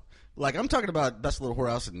 No, I'm talking about Best Little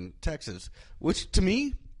Whorehouse in Texas, which to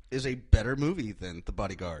me is a better movie than The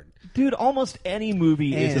Bodyguard. Dude, almost any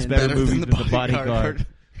movie is a And better better movie than than The The Bodyguard. Bodyguard.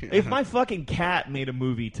 Yeah. If my fucking cat made a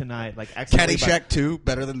movie tonight, like accidentally Caddyshack 2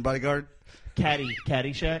 better than Bodyguard.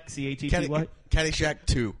 Caddyshack, C-H-E-T-Y. Caddyshack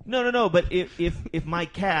 2. No. But if my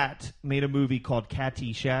cat made a movie called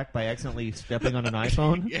Caddyshack by accidentally stepping on an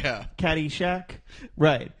iPhone, Yeah. Caddyshack,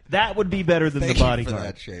 right? That would be better than Thank The you for Bodyguard.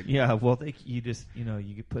 that, Shane. Yeah. Well, you just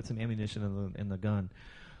you could put some ammunition in the gun.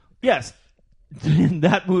 Yes,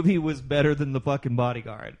 that movie was better than The fucking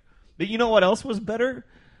Bodyguard. But you know what else was better?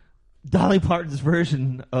 Dolly Parton's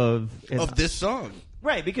version of This song.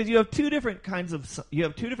 Right, because you have two different versions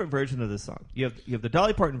of this song. You have the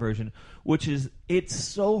Dolly Parton version, which it's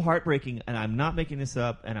so heartbreaking, and I'm not making this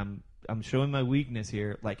up, and I'm showing my weakness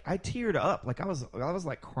here. Like I teared up, like I was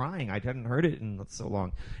like crying. I hadn't heard it in so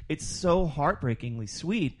long. It's so heartbreakingly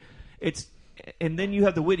sweet. And then you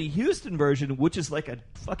have the Whitney Houston version, which is like a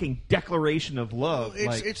fucking declaration of love.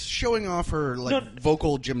 It's showing off her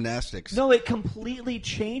vocal gymnastics. No, it completely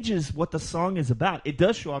changes what the song is about. It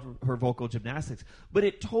does show off her vocal gymnastics, but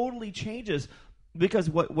it totally changes because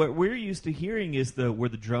what we're used to hearing is where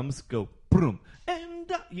the drums go boom,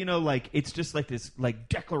 and it's just like this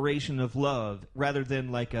declaration of love rather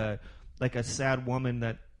than like a sad woman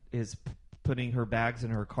that is putting her bags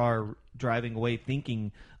in her car driving away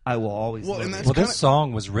thinking I will always love you. Well, this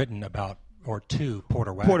song was written about to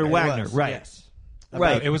Porter Wagner. Porter Wagner, was, right? yes.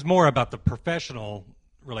 Right. It was more about the professional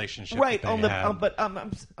relationship. Right that on they the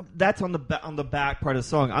had. that's on the back part of the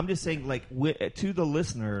song. I'm just saying, to the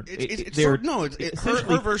listener,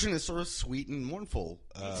 her version is sort of sweet and mournful.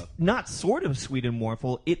 Not sort of sweet and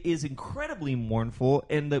mournful. It is incredibly mournful,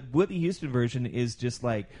 and the Whitney Houston version is just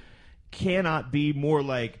cannot be more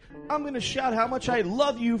I'm going to shout how much I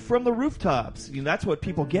love you from the rooftops. That's what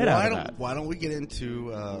people get out of that. Why don't we get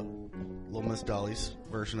into Little Miss Dolly's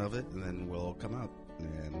version of it, and then we'll come out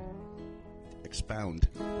and expound.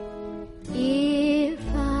 If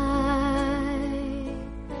I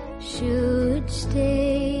should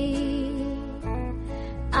stay,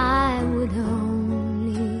 I would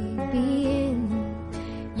only be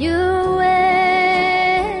in your way.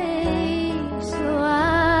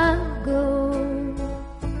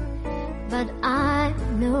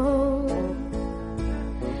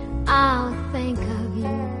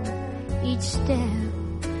 step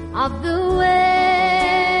of the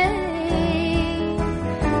way,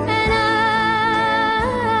 and I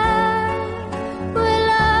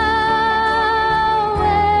will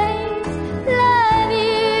always love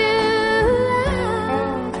you.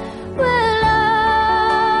 Will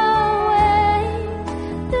always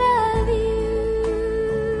love you.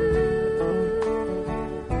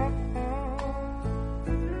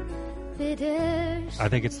 Bitter. I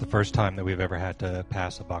think it's the first time that we've ever had to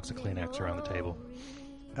pass a box of Kleenex around the table.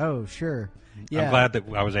 Oh, sure. Yeah. I'm glad that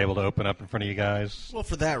I was able to open up in front of you guys. Well,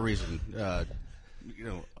 for that reason,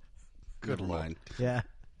 good line. Yeah.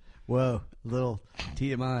 Whoa, little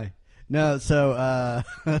TMI. No, so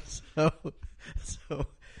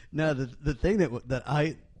no, the thing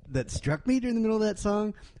that struck me during the middle of that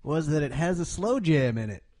song was that it has a slow jam in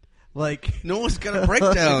it. Like No one's got a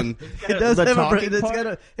breakdown. it does The have a talking it's part? got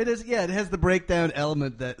a it is yeah, it has the breakdown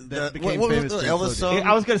element that became what was famous the for Elvis slow song? jam.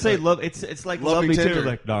 I was gonna say, love. It's like Love love Me me Tender. too,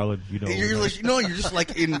 like darling. You know, You're just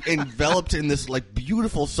like enveloped in this like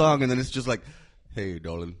beautiful song, and then it's just like, hey,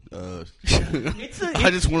 darling, I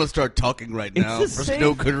just want to start talking right now It's the for same,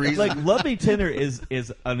 no good reason. Like "Love Me Tender" is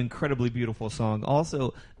an incredibly beautiful song,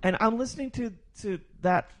 also. And I'm listening to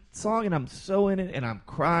that song, and I'm so in it, and I'm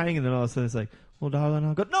crying, and then all of a sudden it's like, well, darling,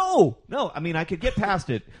 I'll go. No. I mean, I could get past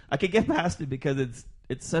it. Because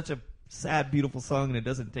it's such a sad, beautiful song, and it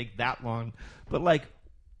doesn't take that long. But like,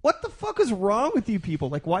 what the fuck is wrong with you people?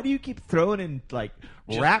 Like, why do you keep throwing in like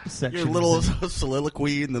rap sections? Your little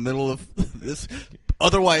soliloquy in the middle of this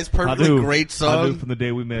otherwise perfectly great I knew song. from the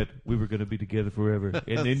day we met we were going to be together forever,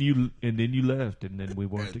 and then you left, and then we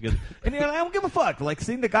weren't together. And I don't give a fuck. Like,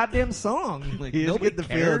 sing the goddamn song. Like, You just nobody get the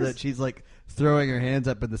cares. feel that she's like throwing her hands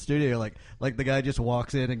up in the studio, like the guy just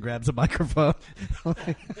walks in and grabs a microphone.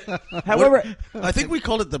 However, I think we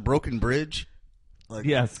called it the Broken Bridge. Like,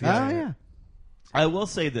 yes. Oh yeah. I will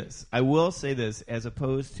say this, as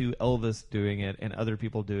opposed to Elvis doing it and other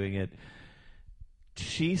people doing it,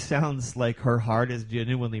 she sounds like her heart is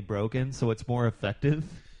genuinely broken, so it's more effective.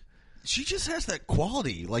 she just has that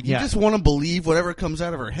quality. Like, Yeah. you just want to believe whatever comes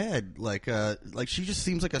out of her head. Like she just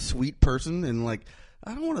seems like a sweet person, and like,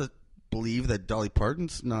 I don't want to believe that Dolly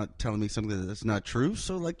Parton's not telling me something that's not true.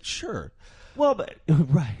 So, like, sure. Well, but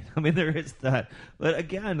right. I mean, there is that. But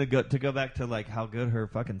again, to go back to like how good her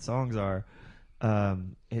fucking songs are,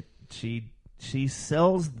 she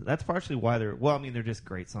sells. That's partially why they're. Well, I mean, they're just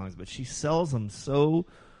great songs, but she sells them so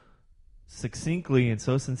succinctly and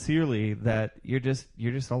so sincerely that you're just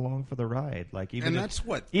along for the ride. Like, even And if, that's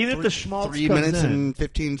what? even if the schmaltz 3 comes minutes in. and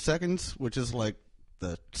 15 seconds, which is like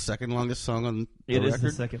the second longest song on the It record. is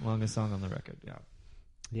the second longest song on the record. Yeah.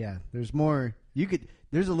 Yeah, there's more. You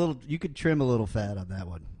could trim a little fat on that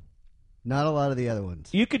one. Not a lot of the other ones.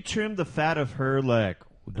 You could trim the fat of her, like,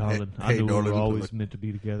 darling, I Hey, knew we darling, were always like- meant to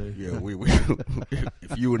be together. Yeah, we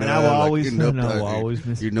if you and And I, I will like, always- end up, and I will always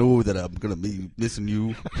miss you know that I'm gonna be missing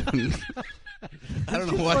you. I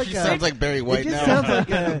don't know why like she a- sounds like Barry White It just now. sounds like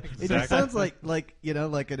it just Exactly. sounds like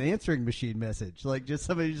like an answering machine message. Like just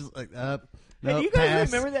somebody just like Hey, no, do you guys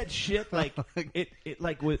pass. remember that shit? Like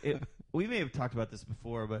we may have talked about this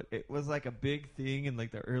before, but it was like a big thing in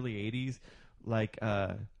like the early '80s, like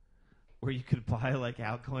where you could buy like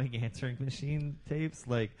outgoing answering machine tapes,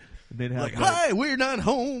 like and they'd have Like, hi, we're not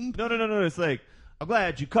home. No. It's like, I'm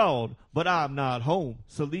glad you called, but I'm not home.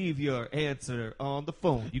 So leave your answer on the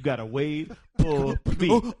phone. You gotta wait for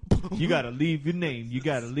me. You gotta leave your name. You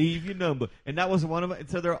gotta leave your number. And that was one of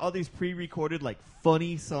it. So there are all these pre-recorded like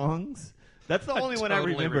funny songs. That's the only one I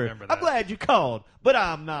totally remember. remember I'm that. glad you called, but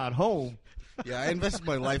I'm not home. Yeah, I invested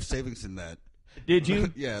my life savings in that. Did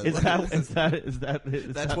you? Yeah. Is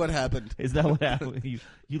that That's what happened. Is that what happened?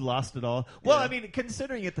 You lost it all. Well, I mean,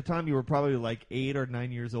 considering at the time you were probably like 8 or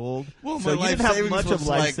 9 years old, Well, so my you life didn't have savings much was of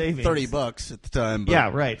life like savings. $30 at the time. But Yeah,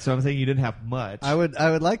 right. So I'm saying you didn't have much. I would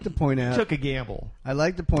like to point out. took a gamble. I'd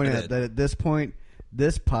like to point I out did. that at this point,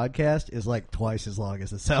 this podcast is like twice as long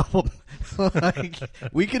as this album. Like,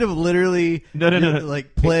 we could have literally No.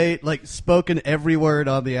 like played like spoken every word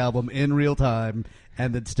on the album in real time,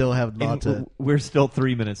 and then still have And lots of. we're still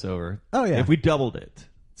 3 minutes over. Oh, yeah. If we doubled it.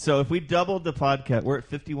 So if we doubled the podcast, we're at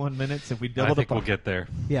 51 minutes. If we I doubled the think we'll get there.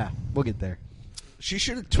 Yeah, we'll get there. she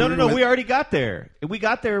should have No, toured with- we already got there. We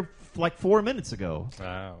got there like 4 minutes ago. Oh,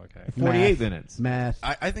 okay. 48 Math. minutes. Math.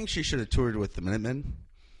 I think she should have toured with the Minutemen.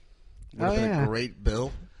 Would have Oh, been yeah. a great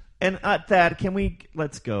bill. And Thad,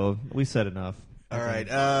 let's go. We said enough. All right,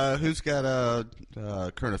 who's got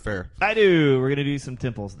a current affair? I do. We're going to do some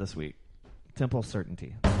temples this week. Temple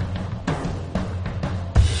certainty.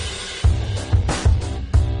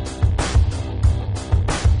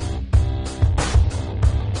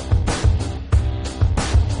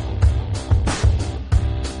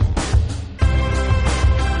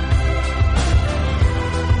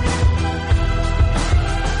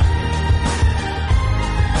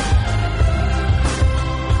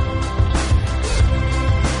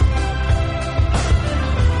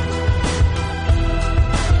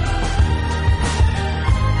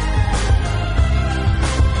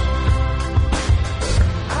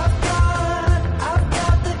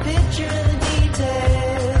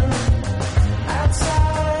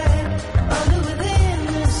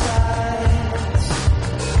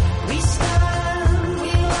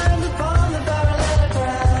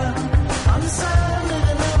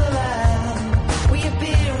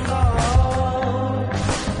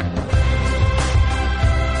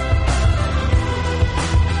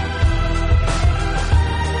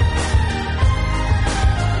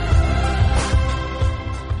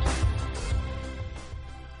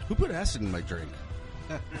 my drink.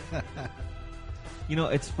 You know,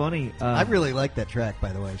 it's funny. I really like that track,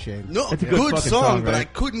 by the way, Shane. No, It's a good, good fucking song, song, but right? I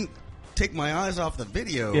couldn't take my eyes off the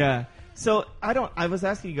video. Yeah. So I was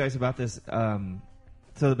asking you guys about this.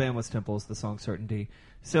 So the band was Temples, the song Certainty.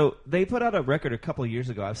 So they put out a record a couple of years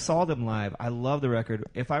ago. I saw them live. I love the record.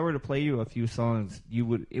 If I were to play you a few songs,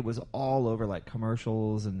 it was all over like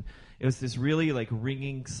commercials, and it was this really like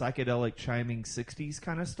ringing, psychedelic, chiming 60s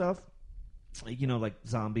kind of stuff. You know, like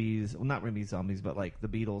Zombies. Well, not really Zombies, but like the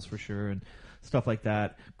Beatles for sure and stuff like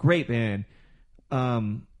that. Great band.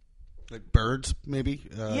 Like Birds, maybe?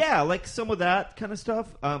 Yeah, like some of that kind of stuff,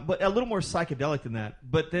 but a little more psychedelic than that.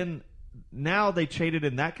 But then now they traded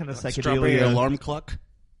in that kind of Strawberry psychedelia. Alarm Clock?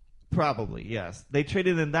 Probably, yes. They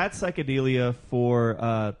traded in that psychedelia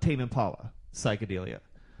for Tame Impala psychedelia.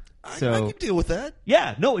 So, I can deal with that.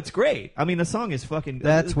 yeah, no, it's great. I mean, the song is fucking...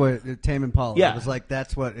 That's what Tame Impala. Yeah. It was like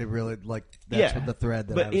that's what it really like. That's what the thread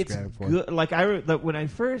that I was it's grabbing for. good. Like when I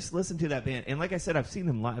first listened to that band, and like I said, I've seen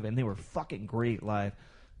them live, and they were fucking great live,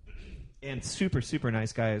 and super super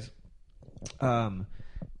nice guys. But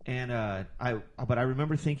I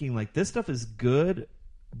remember thinking like this stuff is good,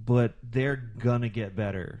 but they're gonna get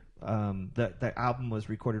better. The album was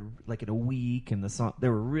recorded like in a week, and the song they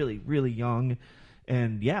were really really young,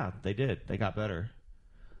 and yeah, they did. They got better,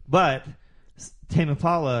 but Tame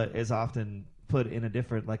Impala is often put in a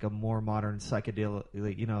different, like a more modern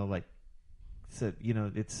psychedelic. You know, like so, you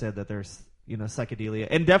know, it's said that there's psychedelia,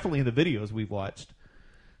 and definitely in the videos we've watched.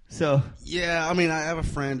 So Yeah, I mean, I have a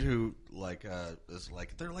friend who is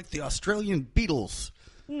like they're like the Australian Beatles.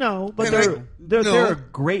 no, but And they're a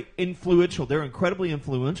great influential. They're incredibly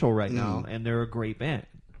influential right now, and they're a great band.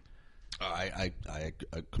 I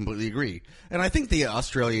completely agree, and I think the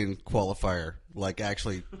Australian qualifier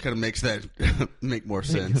actually kind of makes that make more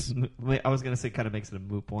sense. I was going to say kind of makes it a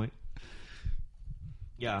moot point.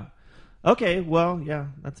 Yeah. Okay. Well, yeah,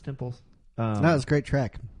 that's Temples. No, it was a great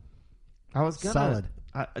track. I was gonna, Solid.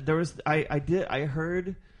 I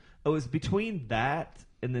heard it was between that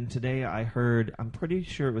and then today I heard, I'm pretty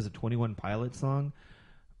sure it was a 21 Pilots song,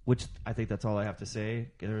 which I think that's all I have to say.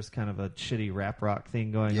 There's kind of a shitty rap rock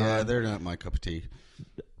thing going on. Yeah, they're not my cup of tea.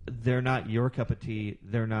 They're not your cup of tea.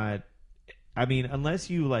 They're not. I mean, unless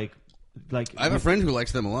you like. I have a friend who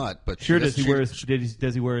likes them a lot, but Sure, does he wear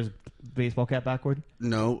his baseball cap backward?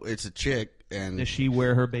 No, it's a chick, and Does she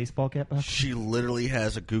wear her baseball cap backward? she literally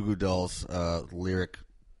has a Goo Goo Dolls lyric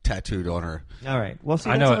tattooed on her. All right. Well, see,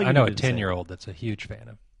 I that's know all you I know a needed to say. 10-year-old that's a huge fan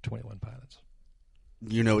of 21 Pilots.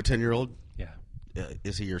 You know a 10-year-old? Yeah.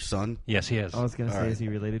 Is he your son? Yes, he is. I was going to say, All right. is he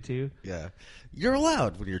related to you? Yeah. You're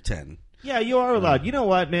allowed when you're 10. Yeah, you are allowed. You know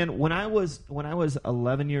what, man? When I was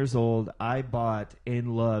 11 years old, I bought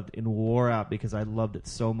and loved and wore out because I loved it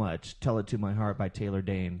so much. "Tell It to My Heart" by Taylor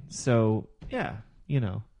Dane. So yeah,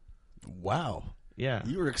 Wow. yeah,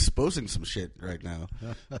 You were exposing some shit right now.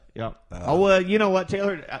 yeah. Well, you know what,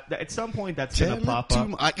 Taylor? At some point, that's Tell gonna it pop to up.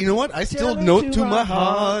 my- you know what? I still Tell it note to my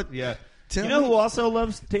heart. Yeah. Tell You know me- who also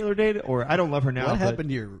loves Taylor Dane? Or I don't love her now. What but happened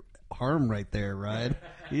to your arm right there, Ryan?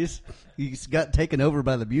 He's got taken over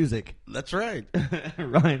by the music. That's right.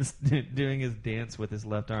 Ryan's doing his dance with his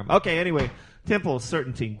left arm. Okay, anyway, Temple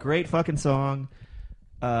Certainty, great fucking song.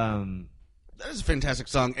 That is a fantastic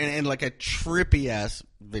song and like a trippy ass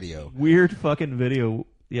video. Weird fucking video.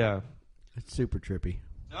 Yeah. It's super trippy.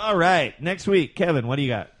 All right, next week, Kevin, what do you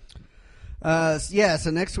got? So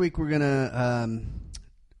next week we're gonna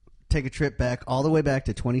take a trip back all the way back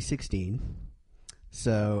to 2016.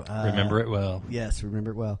 So Remember it well. Yes,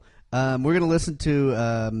 remember it well. We're going to listen to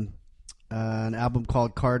an album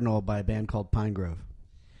called Cardinal by a band called Pine Grove.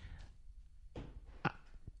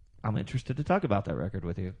 I'm interested to talk about that record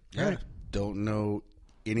with you. Yeah. Right. Don't know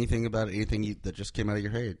anything about anything that just came out of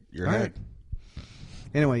your head. All right.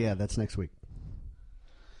 Anyway, yeah, that's next week.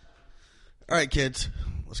 All right, kids.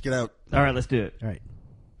 Let's get out. All right, let's do it. All right.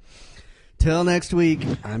 Till next week,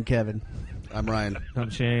 I'm Kevin. I'm Ryan. I'm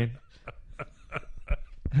Shane.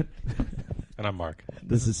 And I'm Mark.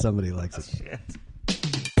 This is Somebody Likes It. Shit.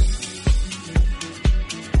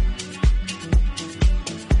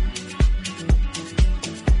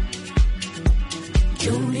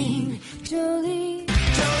 Jolene, Jolene.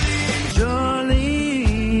 Jolene.